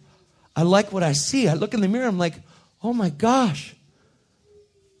 oh, I like what I see. I look in the mirror, I'm like, oh my gosh.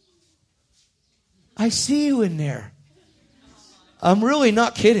 I see you in there. I'm really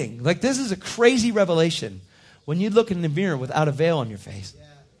not kidding. Like, this is a crazy revelation when you look in the mirror without a veil on your face.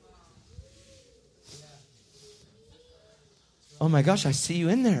 Oh my gosh, I see you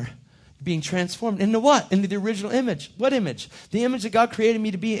in there. Being transformed into what? Into the original image. What image? The image that God created me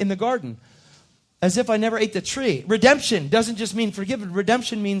to be in the garden. As if I never ate the tree. Redemption doesn't just mean forgiven.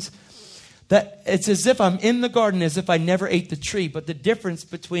 Redemption means that it's as if I'm in the garden, as if I never ate the tree. But the difference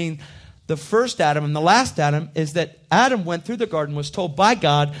between the first Adam and the last Adam is that Adam went through the garden, was told by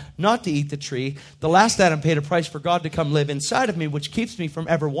God not to eat the tree. The last Adam paid a price for God to come live inside of me, which keeps me from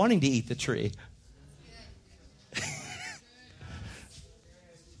ever wanting to eat the tree.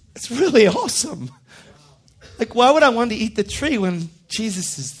 It's really awesome. Like, why would I want to eat the tree when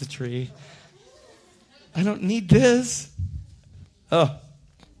Jesus is the tree? I don't need this. Oh.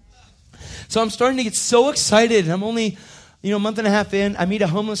 So I'm starting to get so excited. I'm only, a month and a half in. I meet a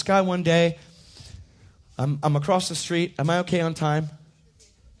homeless guy one day. I'm across the street. Am I okay on time?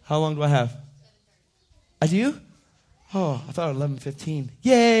 How long do I have? I do? Oh, I thought 11:15.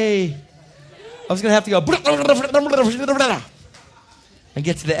 Yay! I was going to have to go and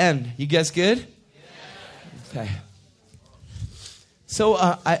get to the end. You guys good? Okay. So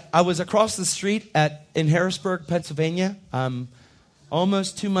I was across the street in Harrisburg, Pennsylvania,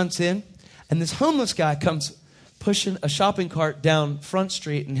 almost 2 months in, and this homeless guy comes pushing a shopping cart down Front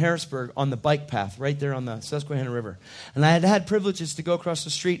Street in Harrisburg on the bike path, right there on the Susquehanna River. And I had privileges to go across the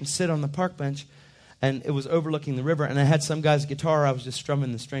street and sit on the park bench, and it was overlooking the river, and I had some guy's guitar. I was just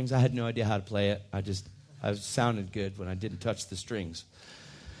strumming the strings. I had no idea how to play it. I sounded good when I didn't touch the strings.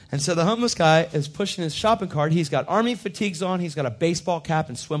 And so the homeless guy is pushing his shopping cart. He's got army fatigues on. He's got a baseball cap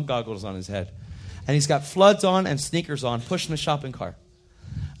and swim goggles on his head. And he's got floods on and sneakers on, pushing the shopping cart.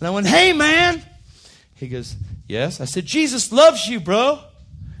 And I went, "Hey, man." He goes, "Yes." I said, "Jesus loves you, bro."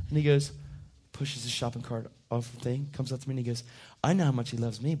 And he goes, pushes his shopping cart off the thing, comes up to me and he goes, "I know how much he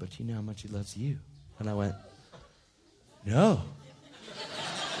loves me, but you know how much he loves you." And I went, "No."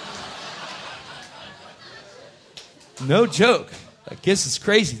 No joke. I guess it's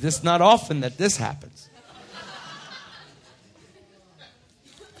crazy. This is not often that this happens.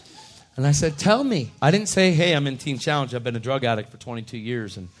 And I said, "Tell me." I didn't say, "Hey, I'm in Teen Challenge. I've been a drug addict for 22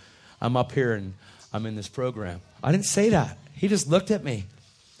 years and I'm up here and I'm in this program." I didn't say that. He just looked at me.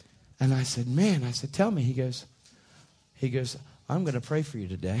 And I said, "Tell me." He goes, "I'm going to pray for you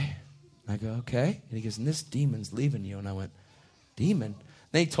today." I go, "Okay." And he goes, "And this demon's leaving you." And I went, "Demon?"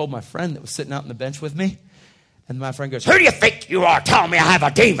 Then he told my friend that was sitting out on the bench with me. And my friend goes, "Who do you think you are telling me I have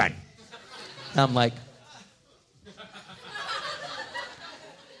a demon?" And I'm like,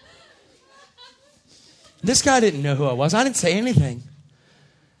 this guy didn't know who I was. I didn't say anything.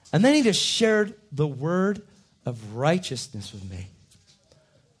 And then he just shared the word of righteousness with me.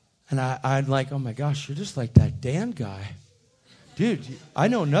 And I'm like, "Oh my gosh, you're just like that Dan guy. Dude, I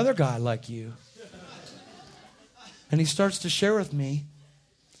know another guy like you." And he starts to share with me.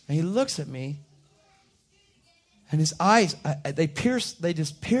 And he looks at me. And his eyes, they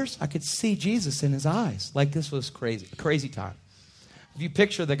just pierce. I could see Jesus in his eyes. Like this was crazy, a crazy time. If you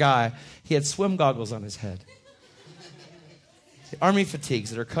picture the guy, he had swim goggles on his head. The army fatigues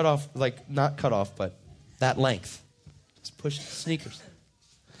that are cut off, like not cut off, but that length. Just push sneakers.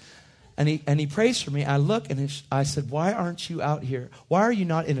 And he prays for me. I look and I said, "Why aren't you out here? Why are you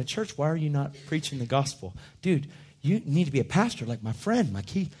not in a church? Why are you not preaching the gospel? Dude, you need to be a pastor like my friend.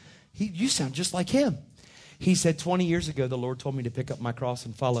 Like you sound just like him." He said, 20 years ago, the Lord told me to pick up my cross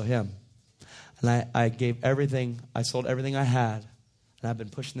and follow him. And I gave everything. I sold everything I had. And I've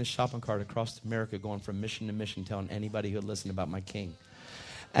been pushing this shopping cart across America, going from mission to mission, telling anybody who would listen about my king.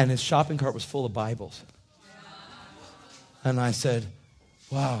 And his shopping cart was full of Bibles. And I said,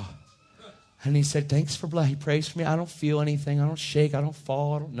 "Wow." And he said, "Thanks for blessing." He prays for me. I don't feel anything. I don't shake. I don't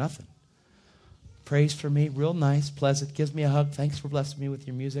fall. I don't nothing. Prays for me. Real nice, pleasant. Gives me a hug. "Thanks for blessing me with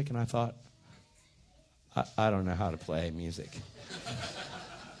your music." And I thought, I don't know how to play music.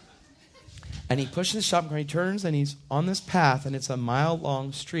 And he pushes the shopping cart, he turns, and he's on this path, and it's a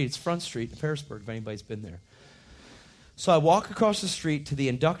mile-long street. It's Front Street in Harrisburg, if anybody's been there. So I walk across the street to the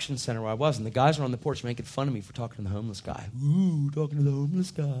induction center where I was, and the guys are on the porch making fun of me for talking to the homeless guy. Ooh, talking to the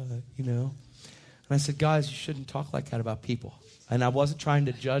homeless guy, And I said, "Guys, you shouldn't talk like that about people." And I wasn't trying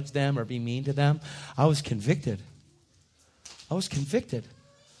to judge them or be mean to them. I was convicted.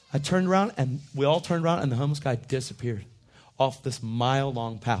 I turned around, and we all turned around, and the homeless guy disappeared off this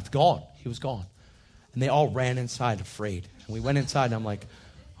mile-long path. Gone. He was gone. And they all ran inside afraid. And we went inside, and I'm like,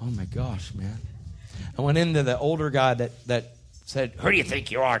 "Oh, my gosh, man." I went into the older guy that said, "Who do you think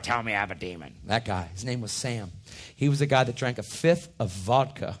you are? Tell me I have a demon." That guy. His name was Sam. He was a guy that drank a fifth of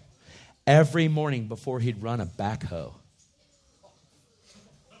vodka every morning before he'd run a backhoe.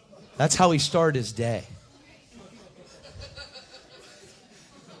 That's how he started his day.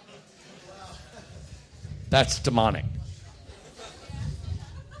 That's demonic.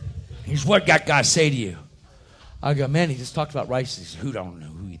 Here's what that guy say to you. I go, man, he just talked about righteousness. Who don't know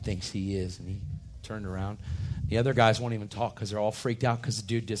who he thinks he is? And he turned around. The other guys won't even talk because they're all freaked out because the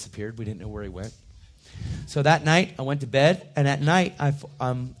dude disappeared. We didn't know where he went. So that night, I went to bed, and at night,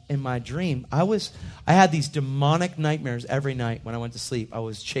 in my dream, I had these demonic nightmares every night when I went to sleep. I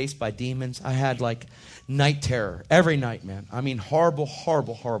was chased by demons. I had like night terror every night, man. I mean, horrible,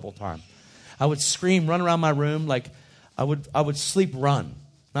 horrible, horrible time. I would scream, run around my room like I would sleep run,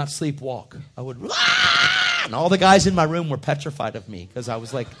 not sleep walk. I would, "Ah!" And all the guys in my room were petrified of me because I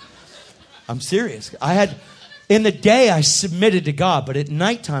was like, I'm serious. In the day, I submitted to God, but at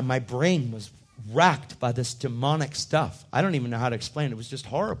nighttime, my brain was racked by this demonic stuff. I don't even know how to explain it. It was just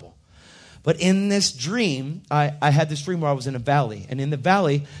horrible. But in this dream, I had this dream where I was in a valley. And in the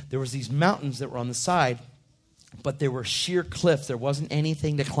valley, there was these mountains that were on the side, but there were sheer cliffs. There wasn't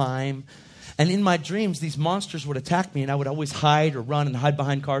anything to climb. And in my dreams, these monsters would attack me, and I would always hide or run and hide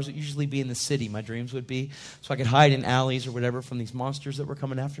behind cars. It would usually be in the city, my dreams would be. So I could hide in alleys or whatever from these monsters that were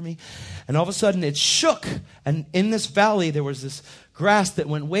coming after me. And all of a sudden, it shook. And in this valley, there was this grass that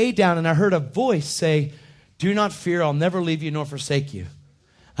went way down, and I heard a voice say, "Do not fear, I'll never leave you nor forsake you."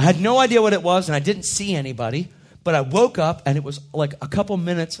 I had no idea what it was, and I didn't see anybody. But I woke up, and it was like a couple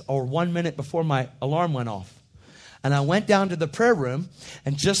minutes or 1 minute before my alarm went off. And I went down to the prayer room,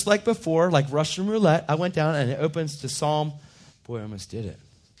 and just like before, like Russian roulette, I went down, and it opens to Psalm. Boy, I almost did it.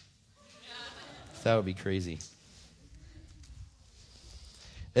 That would be crazy.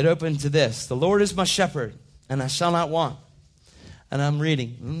 It opened to this: "The Lord is my shepherd, and I shall not want." And I'm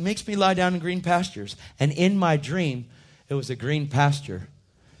reading. "It makes me lie down in green pastures." And in my dream, it was a green pasture.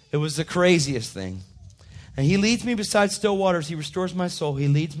 It was the craziest thing. "And he leads me beside still waters. He restores my soul. He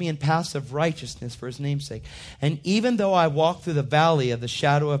leads me in paths of righteousness for his name's sake. And even though I walk through the valley of the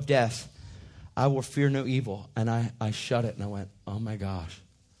shadow of death, I will fear no evil." And I shut it, and I went, oh my gosh.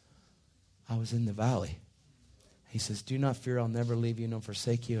 I was in the valley. He says, "Do not fear, I'll never leave you nor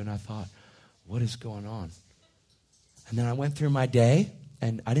forsake you." And I thought, what is going on? And then I went through my day,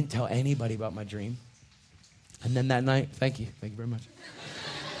 and I didn't tell anybody about my dream. And then that night, thank you very much.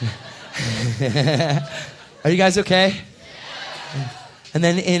 Are you guys okay? Yeah. And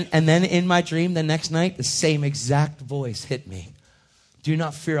then in my dream, the next night, the same exact voice hit me. "Do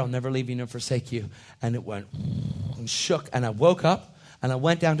not fear, I'll never leave you nor forsake you." And it went and shook, and I woke up, and I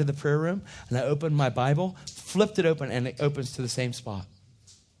went down to the prayer room, and I opened my Bible, flipped it open, and it opens to the same spot.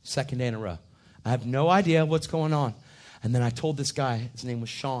 Second day in a row. I have no idea what's going on. And then I told this guy, his name was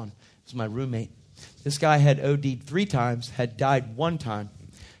Sean, he was my roommate. This guy had OD'd 3 times, had died 1 time.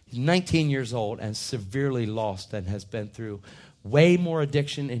 He's 19 years old and severely lost, and has been through way more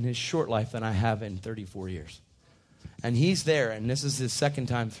addiction in his short life than I have in 34 years. And he's there, and this is his 2nd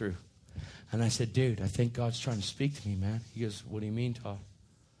time through. And I said, "Dude, I think God's trying to speak to me, man." He goes, "What do you mean, Todd?"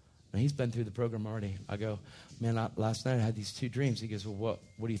 Now, he's been through the program already. I go, "Man, last night I had these 2 dreams. He goes, "Well,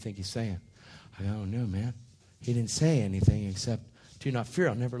 what do you think he's saying?" I go, "Oh, no, man. He didn't say anything except, 'Do not fear,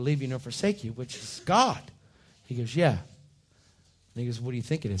 I'll never leave you nor forsake you,' which is God." He goes, "Yeah." And he goes, "What do you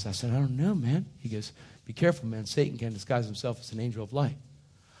think it is?" I said, "I don't know, man." He goes, "Be careful, man. Satan can disguise himself as an angel of light."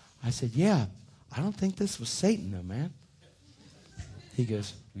 I said, "Yeah, I don't think this was Satan, though, man." He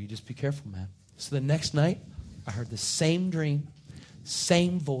goes, "Well, you just be careful, man." So the next night, I heard the same dream,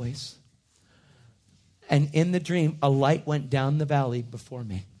 same voice. And in the dream, a light went down the valley before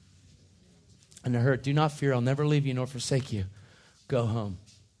me. And I heard, "Do not fear, I'll never leave you nor forsake you. Go home.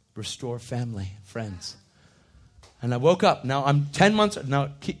 Restore family, friends." And I woke up. Now, I'm 10 months.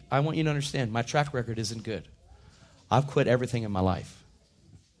 Now, I want you to understand, my track record isn't good. I've quit everything in my life.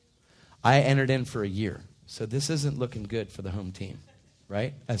 I entered in for a year. So this isn't looking good for the home team,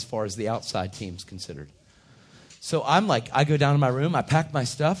 right? As far as the outside team's considered. So I'm like, I go down to my room. I pack my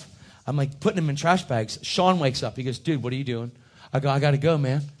stuff. I'm like putting them in trash bags. Sean wakes up. He goes, "Dude, what are you doing?" I go, "I got to go,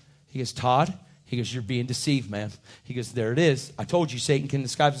 man." He goes, "Todd?" He goes, "You're being deceived, man." He goes, "There it is. I told you Satan can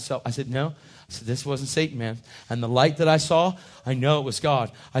disguise himself." I said, "No." I said, "This wasn't Satan, man. And the light that I saw, I know it was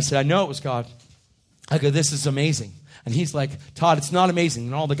God." I said, "I know it was God." I go, "This is amazing." And he's like, "Todd, it's not amazing."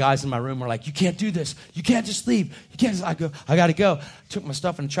 And all the guys in my room are like, "You can't do this. You can't just leave. You can't just..." I go, "I got to go." Took my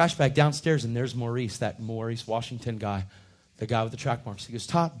stuff in a trash bag downstairs, and there's Maurice, that Maurice Washington guy, the guy with the track marks. He goes,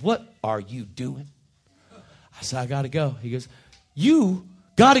 "Todd, what are you doing?" I said, "I got to go." He goes, "You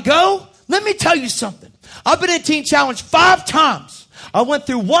got to go? Let me tell you something. I've been in Teen Challenge 5 times. I went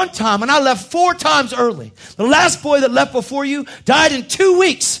through 1 time, and I left 4 times early. The last boy that left before you died in 2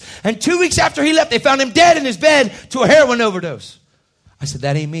 weeks. And 2 weeks after he left, they found him dead in his bed to a heroin overdose." I said,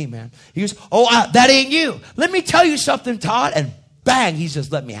 "That ain't me, man." He goes, "Oh, that ain't you. Let me tell you something, Todd." And bang, he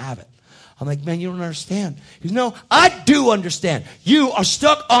just let me have it. I'm like, man, you don't understand. He goes, no, I do understand. You are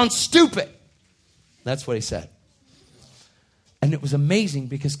stuck on stupid. That's what he said. And it was amazing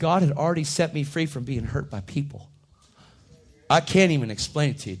because God had already set me free from being hurt by people. I can't even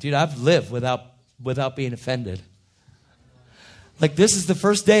explain it to you. Dude, I've lived without being offended. Like, this is the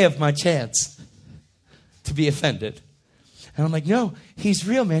first day of my chance to be offended. And I'm like, no, he's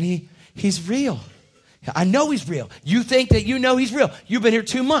real, man. He's real. I know he's real. You think that you know he's real. You've been here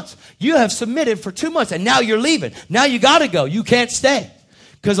 2 months. You have submitted for 2 months, and now you're leaving. Now you got to go. You can't stay.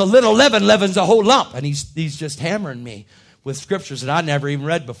 Because a little leaven leavens a whole lump. And he's just hammering me with scriptures that I never even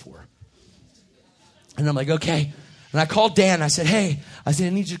read before. And I'm like, okay. And I called Dan. I said, hey, I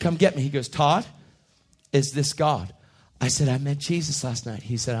need you to come get me. He goes, Todd, is this God? I said, I met Jesus last night.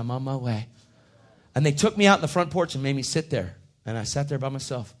 He said, I'm on my way. And they took me out in the front porch and made me sit there. And I sat there by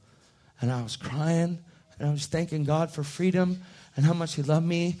myself. And I was crying. And I was thanking God for freedom and how much he loved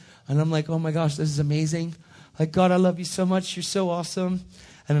me. And I'm like, oh my gosh, this is amazing. Like, God, I love you so much. You're so awesome.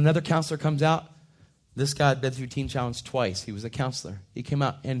 And another counselor comes out. This guy had been through Teen Challenge twice. He was a counselor. He came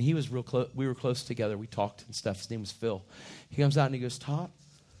out and he was real close. We were close together. We talked and stuff. His name was Phil. He comes out and he goes, Todd?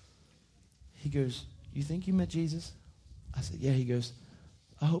 He goes, you think you met Jesus? I said, yeah. He goes,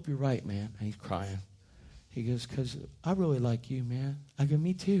 I hope you're right, man. And he's crying. He goes, because I really like you, man. I go,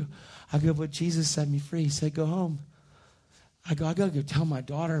 me too. I go, but Jesus set me free. He said, go home. I go, I got to go tell my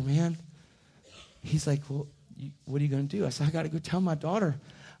daughter, man. He's like, well, what are you going to do? I said, I got to go tell my daughter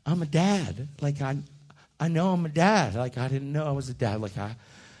I'm a dad. Like, I know I'm a dad. Like, I didn't know I was a dad. Like,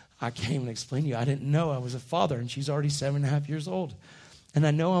 I can't even explain to you. I didn't know I was a father, and she's already 7.5 years old. And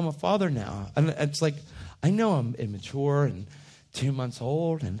I know I'm a father now. And it's like, I know I'm immature and 2 months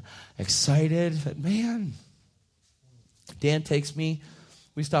old and excited. But man, Dan takes me.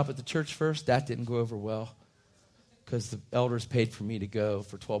 We stop at the church first. That didn't go over well because the elders paid for me to go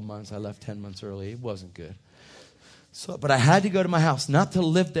for 12 months. I left 10 months early. It wasn't good. But I had to go to my house, not to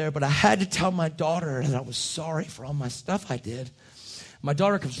live there, but I had to tell my daughter that I was sorry for all my stuff I did. My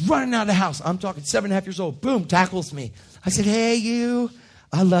daughter comes running out of the house. I'm talking 7.5 years old. Boom, tackles me. I said, hey, you,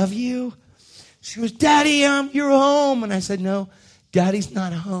 I love you. She goes, Daddy, you're home. And I said, no, Daddy's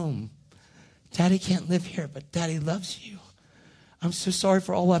not home. Daddy can't live here, but Daddy loves you. I'm so sorry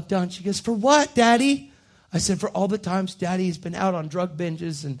for all I've done. She goes, for what, Daddy? I said, for all the times Daddy has been out on drug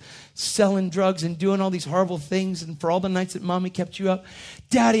binges and selling drugs and doing all these horrible things, and for all the nights that Mommy kept you up.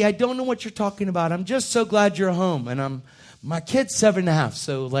 Daddy, I don't know what you're talking about. I'm just so glad you're home. And my kid's 7.5,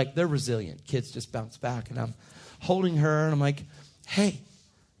 so like they're resilient. Kids just bounce back. And I'm holding her, and I'm like, hey,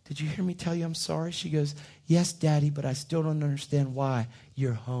 did you hear me tell you I'm sorry? She goes, yes, Daddy, but I still don't understand why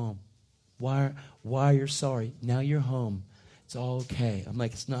you're home. Why you're sorry. Now you're home. It's all okay. I'm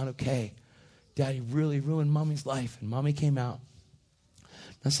like, it's not okay. Daddy really ruined Mommy's life. And Mommy came out.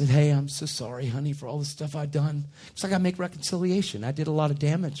 I said, hey, I'm so sorry, honey, for all the stuff I've done. It's like I make reconciliation. I did a lot of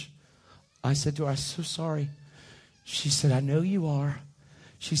damage. I said to her, I'm so sorry. She said, I know you are.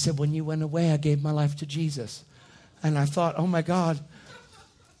 She said, when you went away, I gave my life to Jesus. And I thought, oh my God.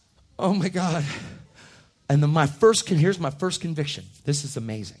 And then here's my first conviction. This is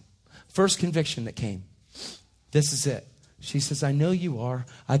amazing. First conviction that came. This is it. She says, I know you are.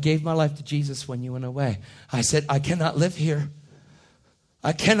 I gave my life to Jesus when you went away. I said, I cannot live here.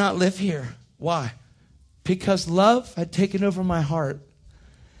 I cannot live here. Why? Because love had taken over my heart.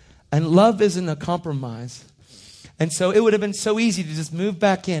 And love isn't a compromise. And so it would have been so easy to just move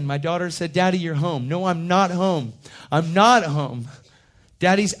back in. My daughter said, Daddy, you're home. No, I'm not home. I'm not home.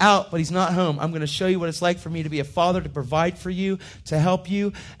 Daddy's out, but he's not home. I'm going to show you what it's like for me to be a father, to provide for you, to help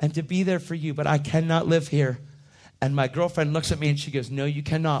you, and to be there for you. But I cannot live here. And my girlfriend looks at me and she goes, no, you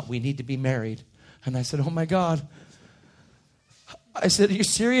cannot. We need to be married. And I said, oh my God. I said, are you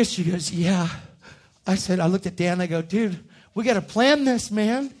serious? She goes, yeah. I looked at Dan. I go, dude, we got to plan this,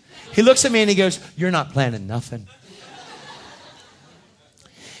 man. He looks at me and he goes, you're not planning nothing.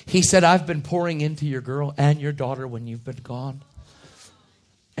 He said, I've been pouring into your girl and your daughter when you've been gone.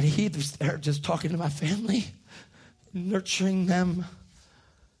 And he was there just talking to my family, nurturing them.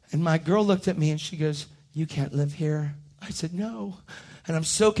 And my girl looked at me and she goes, you can't live here. I said, no. And I'm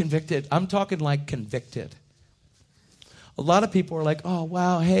so convicted. I'm talking like convicted. A lot of people are like, oh,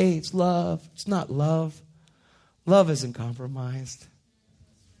 wow, hey, it's love. It's not love. Love isn't compromised.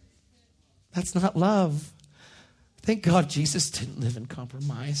 That's not love. Thank God Jesus didn't live in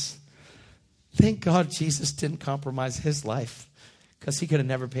compromise. Thank God Jesus didn't compromise his life, because he could have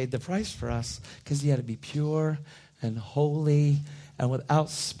never paid the price for us, because he had to be pure and holy and without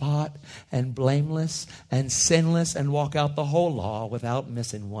spot and blameless and sinless and walk out the whole law without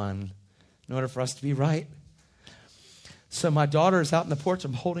missing one in order for us to be right. So my daughter is out in the porch.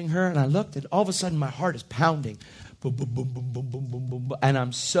 I'm holding her, and I looked, and all of a sudden my heart is pounding. Boom, boom, boom, boom, boom, boom, boom, boom. And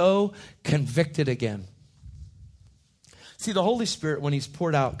I'm so convicted again. See, the Holy Spirit, when he's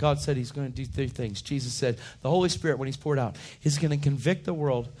poured out, God said he's going to do three things. Jesus said, the Holy Spirit, when he's poured out, he's going to convict the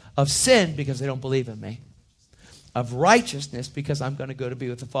world of sin because they don't believe in me, of righteousness because I'm going to go to be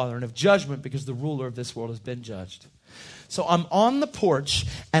with the Father, and of judgment because the ruler of this world has been judged. So I'm on the porch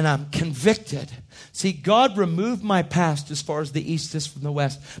and I'm convicted. See, God removed my past as far as the east is from the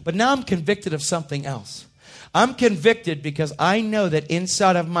west, but now I'm convicted of something else. I'm convicted because I know that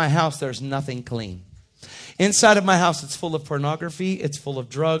inside of my house there's nothing clean. Inside of my house, it's full of pornography, it's full of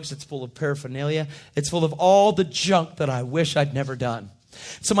drugs, it's full of paraphernalia, it's full of all the junk that I wish I'd never done.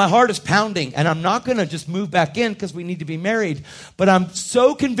 So my heart is pounding, and I'm not going to just move back in because we need to be married, but I'm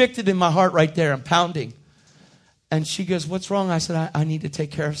so convicted in my heart right there, I'm pounding. And she goes, what's wrong? I said, I need to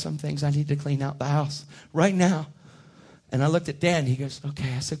take care of some things. I need to clean out the house right now. And I looked at Dan, he goes,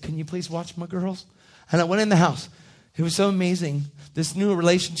 okay. I said, can you please watch my girls? And I went in the house. It was so amazing. This new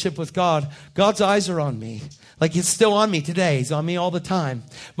relationship with God. God's eyes are on me. Like he's still on me today. He's on me all the time.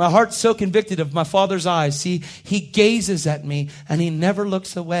 My heart's so convicted of my Father's eyes. See, he gazes at me and he never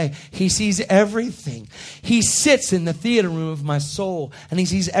looks away. He sees everything. He sits in the theater room of my soul and he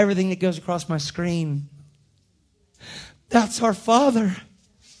sees everything that goes across my screen. That's our Father.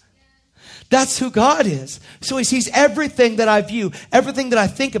 That's who God is. So he sees everything that I view, everything that I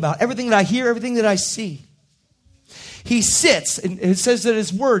think about, everything that I hear, everything that I see. He sits, and it says that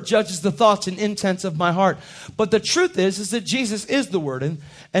his word judges the thoughts and intents of my heart. But the truth is that Jesus is the word,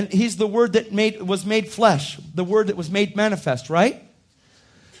 and he's the word that was made flesh, the word that was made manifest, right?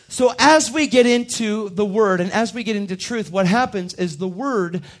 So as we get into the word and as we get into truth, what happens is the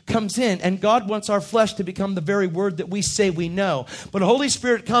word comes in, and God wants our flesh to become the very word that we say we know. But the Holy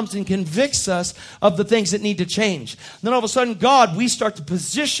Spirit comes and convicts us of the things that need to change. Then all of a sudden, we start to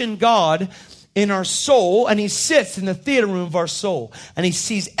position God in our soul, and he sits in the theater room of our soul, and he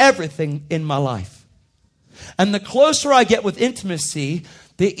sees everything in my life. And the closer I get with intimacy,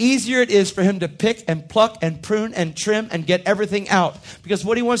 the easier it is for him to pick and pluck and prune and trim and get everything out. Because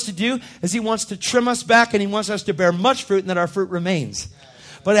what he wants to do is he wants to trim us back, and he wants us to bear much fruit and that our fruit remains.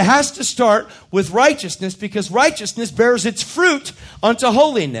 But it has to start with righteousness, because righteousness bears its fruit unto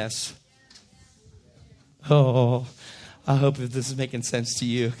holiness. Oh, I hope that this is making sense to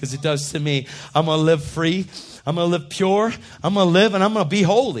you, because it does to me. I'm going to live free. I'm going to live pure. I'm going to live and I'm going to be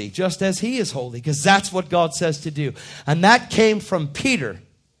holy just as he is holy, because that's what God says to do. And that came from Peter.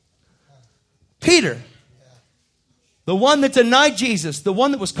 Peter, the one that denied Jesus, the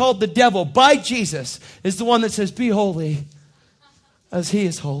one that was called the devil by Jesus, is the one that says, be holy as he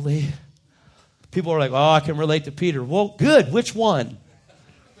is holy. People are like, oh, I can relate to Peter. Well, good. Which one?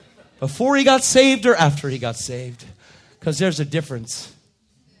 Before he got saved or after he got saved? Because there's a difference.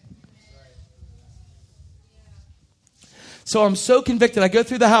 So I'm so convicted. I go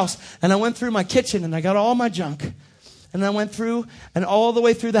through the house, and I went through my kitchen, and I got all my junk. And I went through, and all the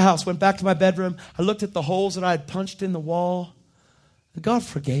way through the house, went back to my bedroom. I looked at the holes that I had punched in the wall. And God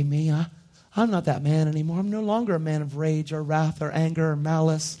forgave me. I'm not that man anymore. I'm no longer a man of rage or wrath or anger or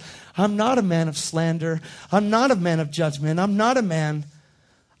malice. I'm not a man of slander. I'm not a man of judgment. I'm not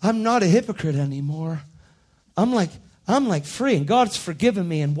a hypocrite anymore. I'm like free, and God's forgiven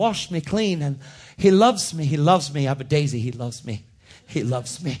me and washed me clean, and he loves me. He loves me. I have a daisy. He loves me. He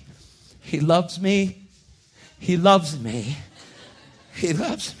loves me. He loves me. He loves me. He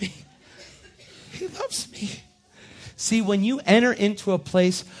loves me. He loves me. See, when you enter into a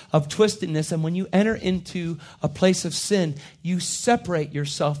place of twistedness and when you enter into a place of sin, you separate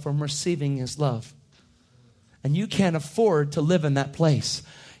yourself from receiving his love. And you can't afford to live in that place.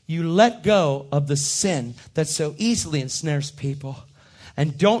 You let go of the sin that so easily ensnares people.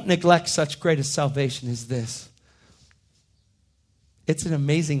 And don't neglect such great a salvation as this. It's an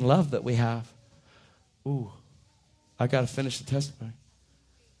amazing love that we have. Ooh, I got to finish the testimony.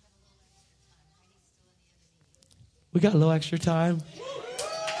 We got a little extra time.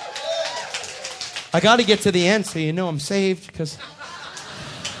 I got to get to the end so you know I'm saved, because,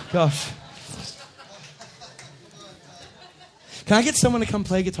 gosh. Can I get someone to come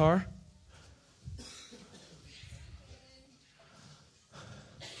play guitar?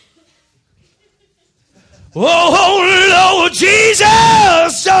 Oh, Lord Jesus.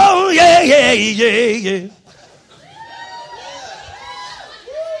 Oh, yeah, yeah, yeah, yeah.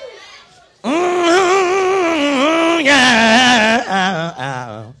 Yeah.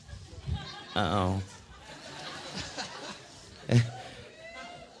 Uh-oh.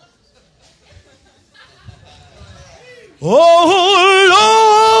 Oh,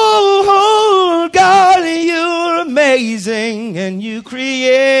 Lord God, you're amazing. everything, and you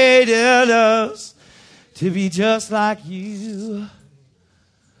created us to be just like you.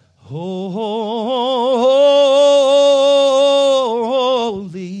 Holy.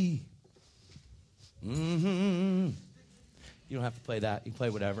 Mm-hmm. You don't have to play that. You play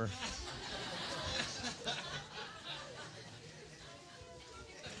whatever.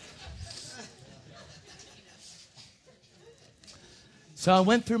 So I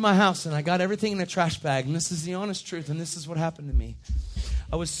went through my house and I got everything in a trash bag. And this is the honest truth. And this is what happened to me.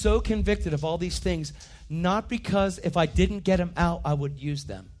 I was so convicted of all these things, not because if I didn't get them out, I would use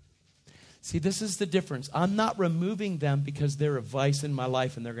them. See, this is the difference. I'm not removing them because they're a vice in my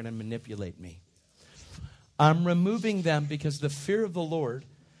life and they're going to manipulate me. I'm removing them because the fear of the Lord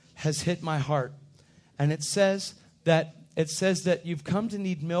has hit my heart. And it says that you've come to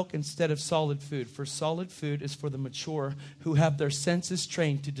need milk instead of solid food. For solid food is for the mature who have their senses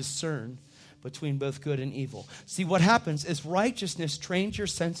trained to discern between both good and evil. See, what happens is righteousness trains your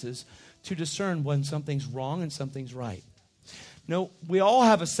senses to discern when something's wrong and something's right. No, we all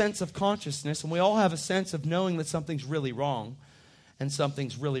have a sense of consciousness, and we all have a sense of knowing that something's really wrong and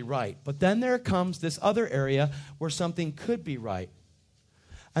something's really right. But then there comes this other area where something could be right.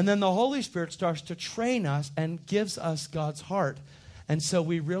 And then the Holy Spirit starts to train us and gives us God's heart. And so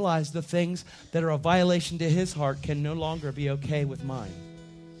we realize the things that are a violation to his heart can no longer be okay with mine.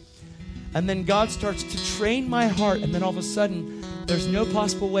 And then God starts to train my heart, and then all of a sudden, there's no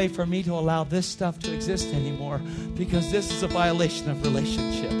possible way for me to allow this stuff to exist anymore because this is a violation of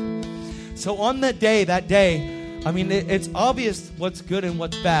relationship. So on that day, I mean, it's obvious what's good and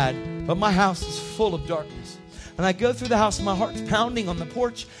what's bad, but my house is full of darkness. And I go through the house and my heart's pounding on the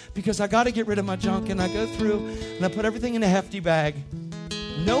porch because I got to get rid of my junk. And I go through and I put everything in a hefty bag.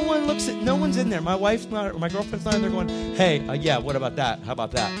 No one's in there. My wife's not, or my girlfriend's not in there going, hey, yeah, what about that? How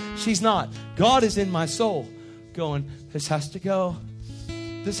about that? She's not. God is in my soul going, this has to go.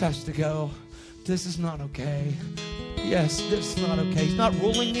 This has to go. This is not okay. Yes, this is not okay. He's not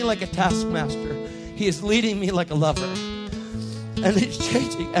ruling me like a taskmaster. He is leading me like a lover. And he's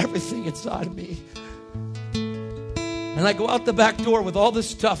changing everything inside of me. And I go out the back door with all this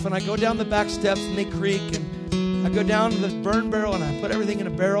stuff, and I go down the back steps, and they creak, and I go down to the burn barrel, and I put everything in a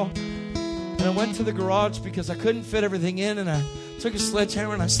barrel. And I went to the garage because I couldn't fit everything in, and I took a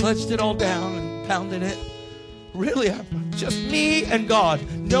sledgehammer, and I sledged it all down and pounded it. Really, just me and God.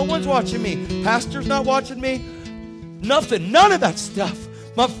 No one's watching me. Pastor's not watching me. Nothing. None of that stuff.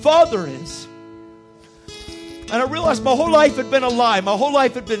 My Father is. And I realized my whole life had been a lie. My whole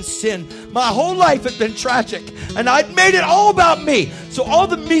life had been sin. My whole life had been tragic. And I'd made it all about me. So all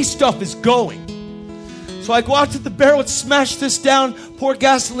the me stuff is going. So I go out to the barrel and smash this down, pour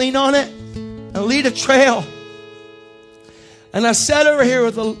gasoline on it, and lead a trail. And I sat over here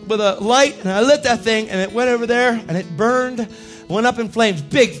with a light, and I lit that thing, and it went over there, and it burned, went up in flames.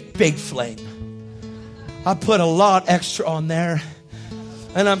 Big, big flame. I put a lot extra on there.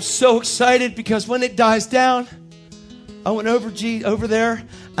 And I'm so excited because when it dies down, I went over there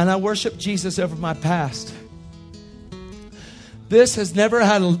and I worshiped Jesus over my past. This has never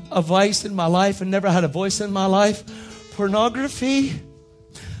had a vice in my life and never had a voice in my life. Pornography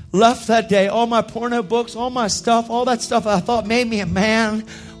left that day. All my porno books, all my stuff, all that stuff I thought made me a man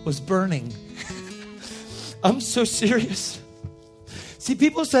was burning. I'm so serious. See,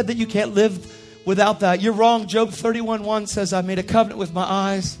 people said that you can't live without that. You're wrong. Job 31:1 says, I made a covenant with my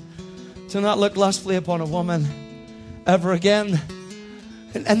eyes to not look lustfully upon a woman ever again.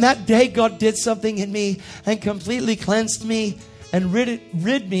 And that day God did something in me and completely cleansed me and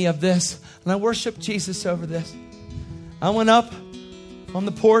rid me of this. And I worshiped Jesus over this. I went up on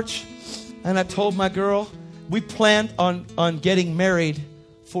the porch and I told my girl, we planned on getting married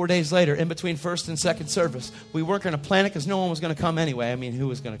 4 days later in between first and second service. We weren't going to plan it because no one was going to come anyway. I mean, who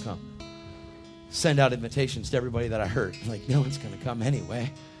was going to come? Send out invitations to everybody that I heard. Like, no one's going to come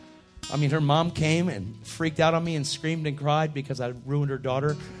anyway. I mean, her mom came and freaked out on me and screamed and cried because I ruined her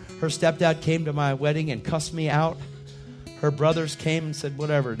daughter. Her stepdad came to my wedding and cussed me out. Her brothers came and said,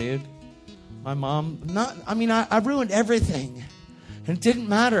 whatever, dude. My mom, I ruined everything. And it didn't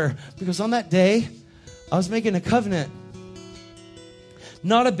matter because on that day, I was making a covenant.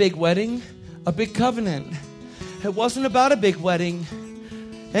 Not a big wedding, a big covenant. It wasn't about a big wedding.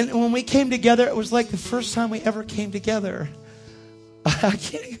 And when we came together, it was like the first time we ever came together.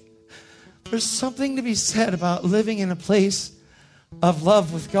 There's something to be said about living in a place of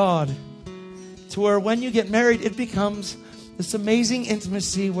love with God. To where when you get married, it becomes this amazing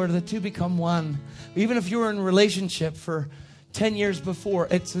intimacy where the two become one. Even if you were in a relationship for 10 years before,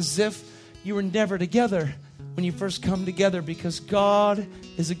 it's as if you were never together when you first come together, because God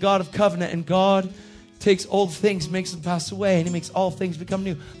is a God of covenant, and God takes old things, makes them pass away, and he makes all things become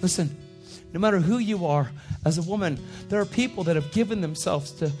new. Listen, no matter who you are as a woman, there are people that have given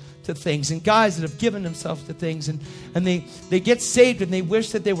themselves to things, and guys that have given themselves to things, and they get saved and they wish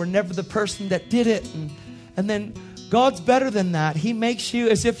that they were never the person that did it. And then God's better than that. He makes you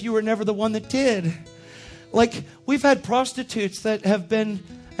as if you were never the one that did. Like, we've had prostitutes that have been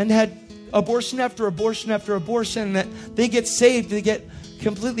and had abortion after abortion after abortion, that they get saved, they get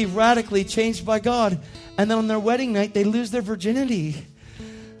completely radically changed by God, and then on their wedding night they lose their virginity.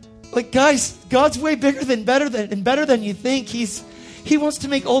 Like, guys, God's way better than you think. He wants to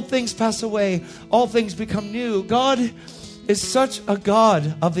make old things pass away, all things become new. God is such a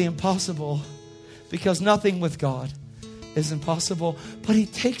God of the impossible, because nothing with God is impossible. But he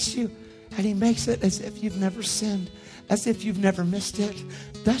takes you and he makes it as if you've never sinned, as if you've never missed it.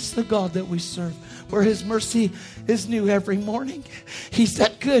 That's the God that we serve, where his mercy is new every morning. He's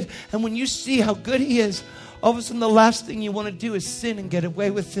that good. And when you see how good he is, all of a sudden the last thing you want to do is sin and get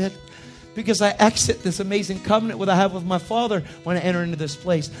away with it. Because I exit this amazing covenant that I have with my Father when I enter into this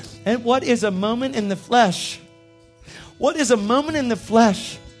place. And what is a moment in the flesh? What is a moment in the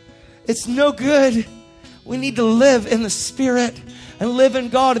flesh? It's no good. We need to live in the Spirit and live in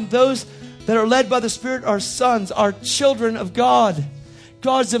God. And those that are led by the Spirit are sons, are children of God.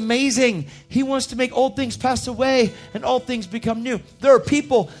 God's amazing. He wants to make old things pass away and all things become new. There are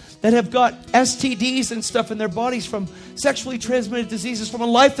people that have got STDs and stuff in their bodies from sexually transmitted diseases, from a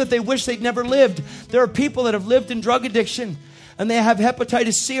life that they wish they'd never lived. There are people that have lived in drug addiction, and they have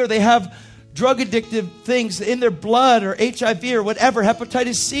hepatitis C, or they have drug addictive things in their blood, or HIV, or whatever,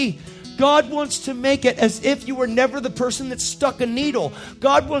 hepatitis C. God wants to make it as if you were never the person that stuck a needle.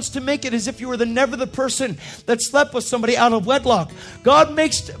 God wants to make it as if you were never the person that slept with somebody out of wedlock.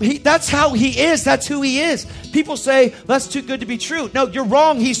 That's how he is. That's who he is. People say, that's too good to be true. No, you're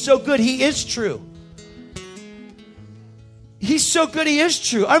wrong. He's so good. He is true. He's so good. He is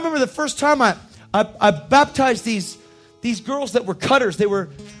true. I remember the first time I baptized these girls that were cutters.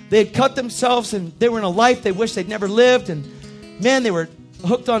 They had cut themselves, and they were in a life they wished they'd never lived. And man, they were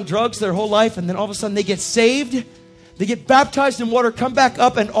hooked on drugs their whole life, and then all of a sudden they get saved, they get baptized in water, come back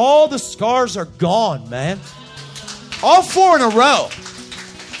up, and all the scars are gone, man. All 4 in a row.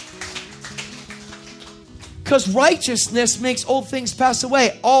 Because righteousness makes old things pass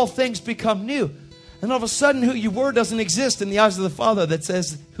away, all things become new. And all of a sudden who you were doesn't exist in the eyes of the Father that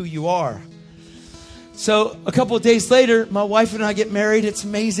says who you are. So a couple of days later, my wife and I get married. It's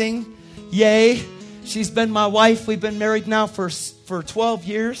amazing. Yay. She's been my wife. We've been married now for 12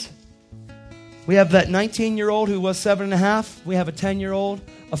 years. We have that 19-year-old who was 7.5. We have a 10-year-old,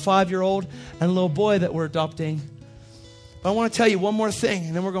 a 5-year-old, and a little boy that we're adopting. But I want to tell you one more thing,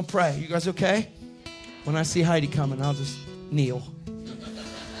 and then we're going to pray. You guys okay? When I see Heidi coming, I'll just kneel.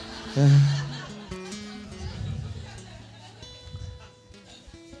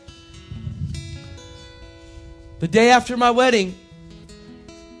 The day after my wedding,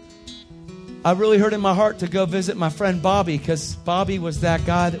 I really heard in my heart to go visit my friend Bobby, because Bobby was that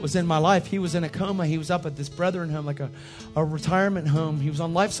guy that was in my life. He was in a coma. He was up at this Brethren home, like a retirement home. He was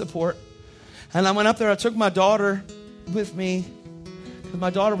on life support. And I went up there. I took my daughter with me, because my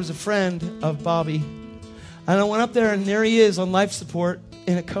daughter was a friend of Bobby. And I went up there, and there he is on life support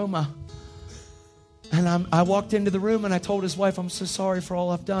in a coma. And I walked into the room, and I told his wife, I'm so sorry for all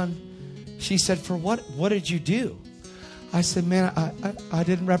I've done. She said, for what? What did you do? I said, man, I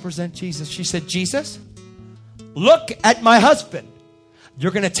didn't represent Jesus. She said, Jesus? Look at my husband.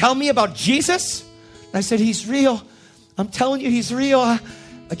 You're going to tell me about Jesus? And I said, he's real. I'm telling you, he's real.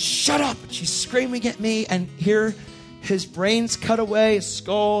 Shut up. She's screaming at me. And here, his brain's cut away, his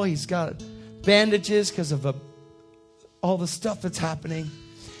skull. He's got bandages because of all the stuff that's happening.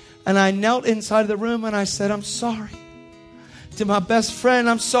 And I knelt inside of the room, and I said, I'm sorry. To my best friend,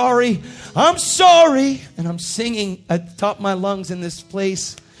 I'm sorry. I'm sorry. And I'm singing at the top of my lungs in this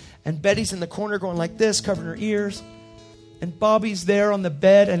place. And Betty's in the corner going like this, covering her ears. And Bobby's there on the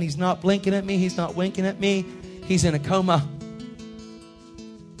bed, and he's not blinking at me. He's not winking at me. He's in a coma.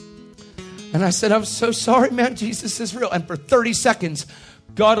 And I said, I'm so sorry, man. Jesus is real. And for 30 seconds,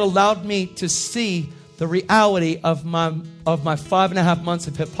 God allowed me to see the reality of my 5.5 months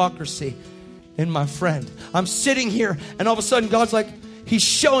of hypocrisy in my friend. I'm sitting here, and all of a sudden God's like, he's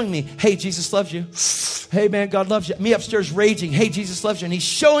showing me, hey, Jesus loves you. Hey, man, God loves you. Me upstairs raging, hey, Jesus loves you. And he's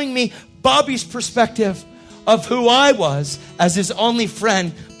showing me Bobby's perspective of who I was as his only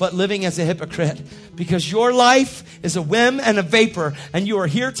friend, but living as a hypocrite. Because your life is a whim and a vapor, and you are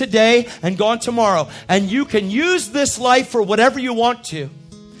here today and gone tomorrow. And you can use this life for whatever you want to.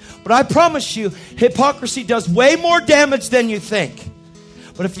 But I promise you, hypocrisy does way more damage than you think.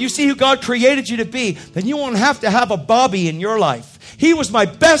 But But if you see who God created you to be, then you won't have to have a Bobby in your life. He was my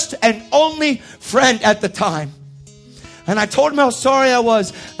best and only friend at the time. And I told him how sorry I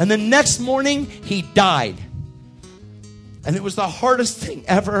was. And the next morning, he died. And it was the hardest thing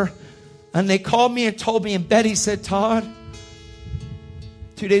ever. And they called me and told me, and Betty said, Todd.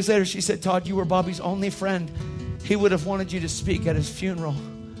 2 days later, she said, Todd, you were Bobby's only friend. He would have wanted you to speak at his funeral.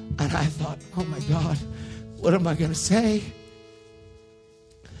 And I thought, oh my God, what am I going to say?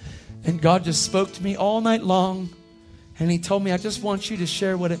 And God just spoke to me all night long. And he told me, I just want you to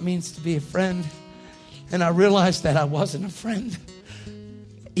share what it means to be a friend. And I realized that I wasn't a friend.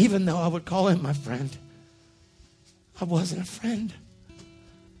 Even though I would call him my friend. I wasn't a friend.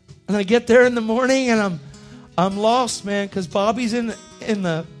 And I get there in the morning and I'm lost, man, because Bobby's in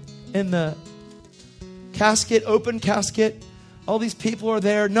the casket, open casket. All these people are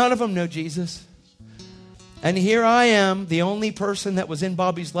there. None of them know Jesus. And here I am, the only person that was in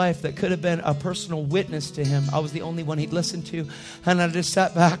Bobby's life that could have been a personal witness to him. I was the only one he'd listened to. And I just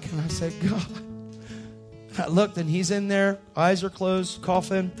sat back and I said, God. And I looked and he's in there, eyes are closed,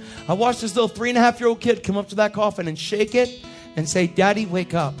 coffin. I watched this little 3.5-year-old kid come up to that coffin and shake it and say, Daddy,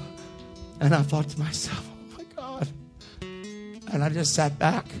 wake up. And I thought to myself, oh my God. And I just sat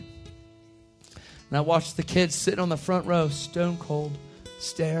back. And I watched the kids sit on the front row, stone cold,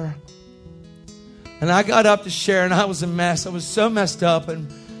 stare. And I got up to share, and I was a mess. I was so messed up. And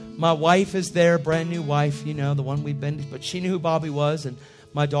my wife is there, brand new wife, you know, the one we've been to. But she knew who Bobby was, and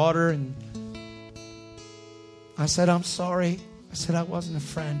my daughter. And I said, I'm sorry. I said, I wasn't a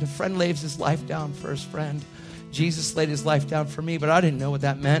friend. A friend lays his life down for his friend. Jesus laid his life down for me, but I didn't know what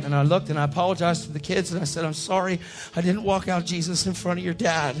that meant. And I looked and I apologized to the kids and I said, I'm sorry. I didn't walk out Jesus in front of your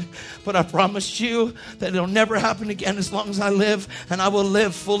dad. But I promised you that it'll never happen again as long as I live. And I will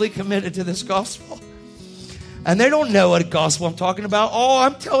live fully committed to this gospel. And they don't know what gospel I'm talking about. All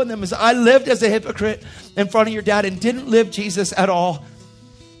I'm telling them is I lived as a hypocrite in front of your dad and didn't live Jesus at all.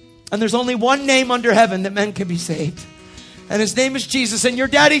 And there's only one name under heaven that men can be saved. And his name is Jesus. And your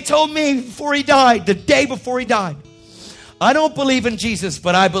daddy told me before he died, the day before he died, I don't believe in Jesus,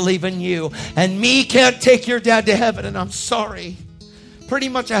 but I believe in you. And me can't take your dad to heaven, and I'm sorry. Pretty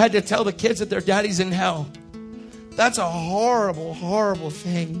much I had to tell the kids that their daddy's in hell. That's a horrible, horrible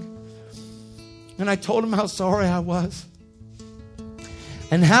thing. And I told him how sorry I was.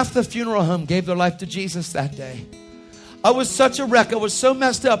 And half the funeral home gave their life to Jesus that day. I was such a wreck. I was so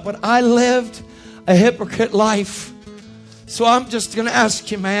messed up, but I lived a hypocrite life. So I'm just going to ask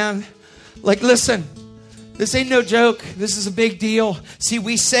you, man, like, listen, this ain't no joke. This is a big deal. See,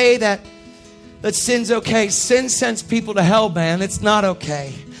 we say that sin's okay. Sin sends people to hell, man. It's not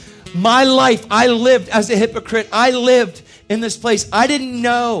okay. My life, I lived as a hypocrite. I lived in this place. I didn't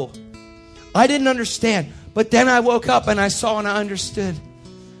know. I didn't understand. But then I woke up and I saw and I understood.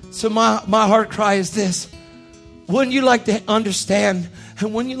 So my heart cry is this. Wouldn't you like to understand?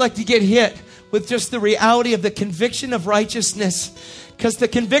 And wouldn't you like to get hit with just the reality of the conviction of righteousness? Because the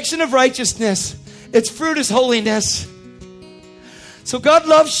conviction of righteousness, its fruit is holiness. So God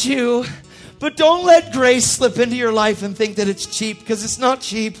loves you, but don't let grace slip into your life and think that it's cheap, because it's not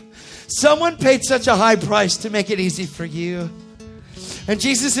cheap. Someone paid such a high price to make it easy for you. And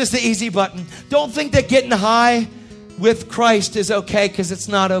Jesus is the easy button. Don't think that getting high with Christ is okay, because it's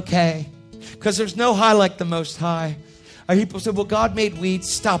not okay. Because there's no high like the Most High. People say, well, God made weed.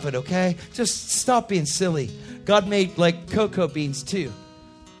 Stop it, okay? Just stop being silly. God made like cocoa beans too.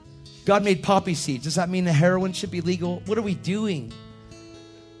 God made poppy seeds. Does that mean the heroin should be legal? What are we doing?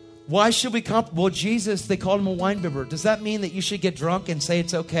 Why should we well, Jesus, they called him a wine bibber. Does that mean that you should get drunk and say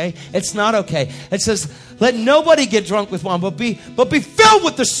it's okay? It's not okay. It says, let nobody get drunk with wine, but be filled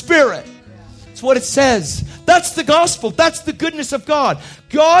with the Spirit. That's what it says. That's the gospel. That's the goodness of God.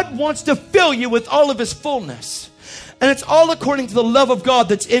 God wants to fill you with all of his fullness. And it's all according to the love of God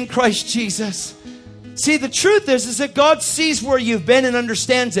that's in Christ Jesus. See, the truth is that God sees where you've been and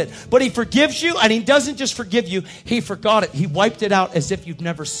understands it. But he forgives you, and he doesn't just forgive you. He forgot it. He wiped it out as if you've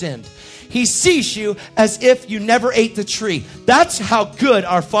never sinned. He sees you as if you never ate the tree. That's how good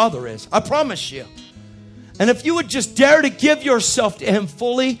our Father is. I promise you. And if you would just dare to give yourself to him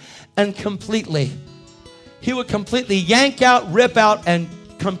fully and completely, he would completely yank out, rip out, and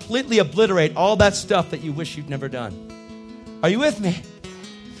completely obliterate all that stuff that you wish you'd never done. Are you with me?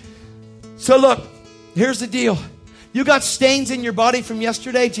 So look, here's the deal. You got stains in your body from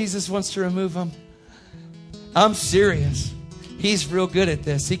yesterday. Jesus wants to remove them. I'm serious. He's real good at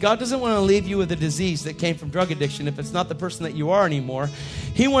this. See, God doesn't want to leave you with a disease that came from drug addiction if it's not the person that you are anymore.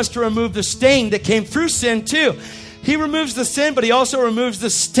 He wants to remove the stain that came through sin too. He removes the sin, but he also removes the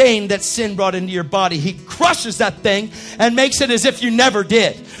stain that sin brought into your body. He crushes that thing and makes it as if you never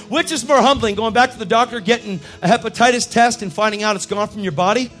did. Which is more humbling, going back to the doctor, getting a hepatitis test and finding out it's gone from your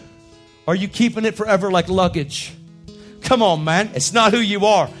body? Or are you keeping it forever like luggage? Come on, man. It's not who you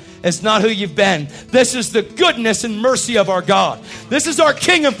are. It's not who you've been. This is the goodness and mercy of our God. This is our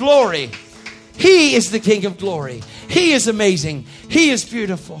King of glory. He is the King of glory. He is amazing. He is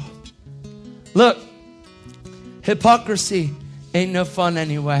beautiful. Look. Hypocrisy ain't no fun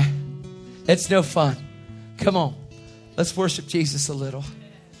anyway. It's no fun. Come on. Let's worship Jesus a little.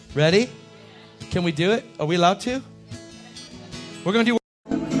 Ready? Can we do it? Are we allowed to? We're going to do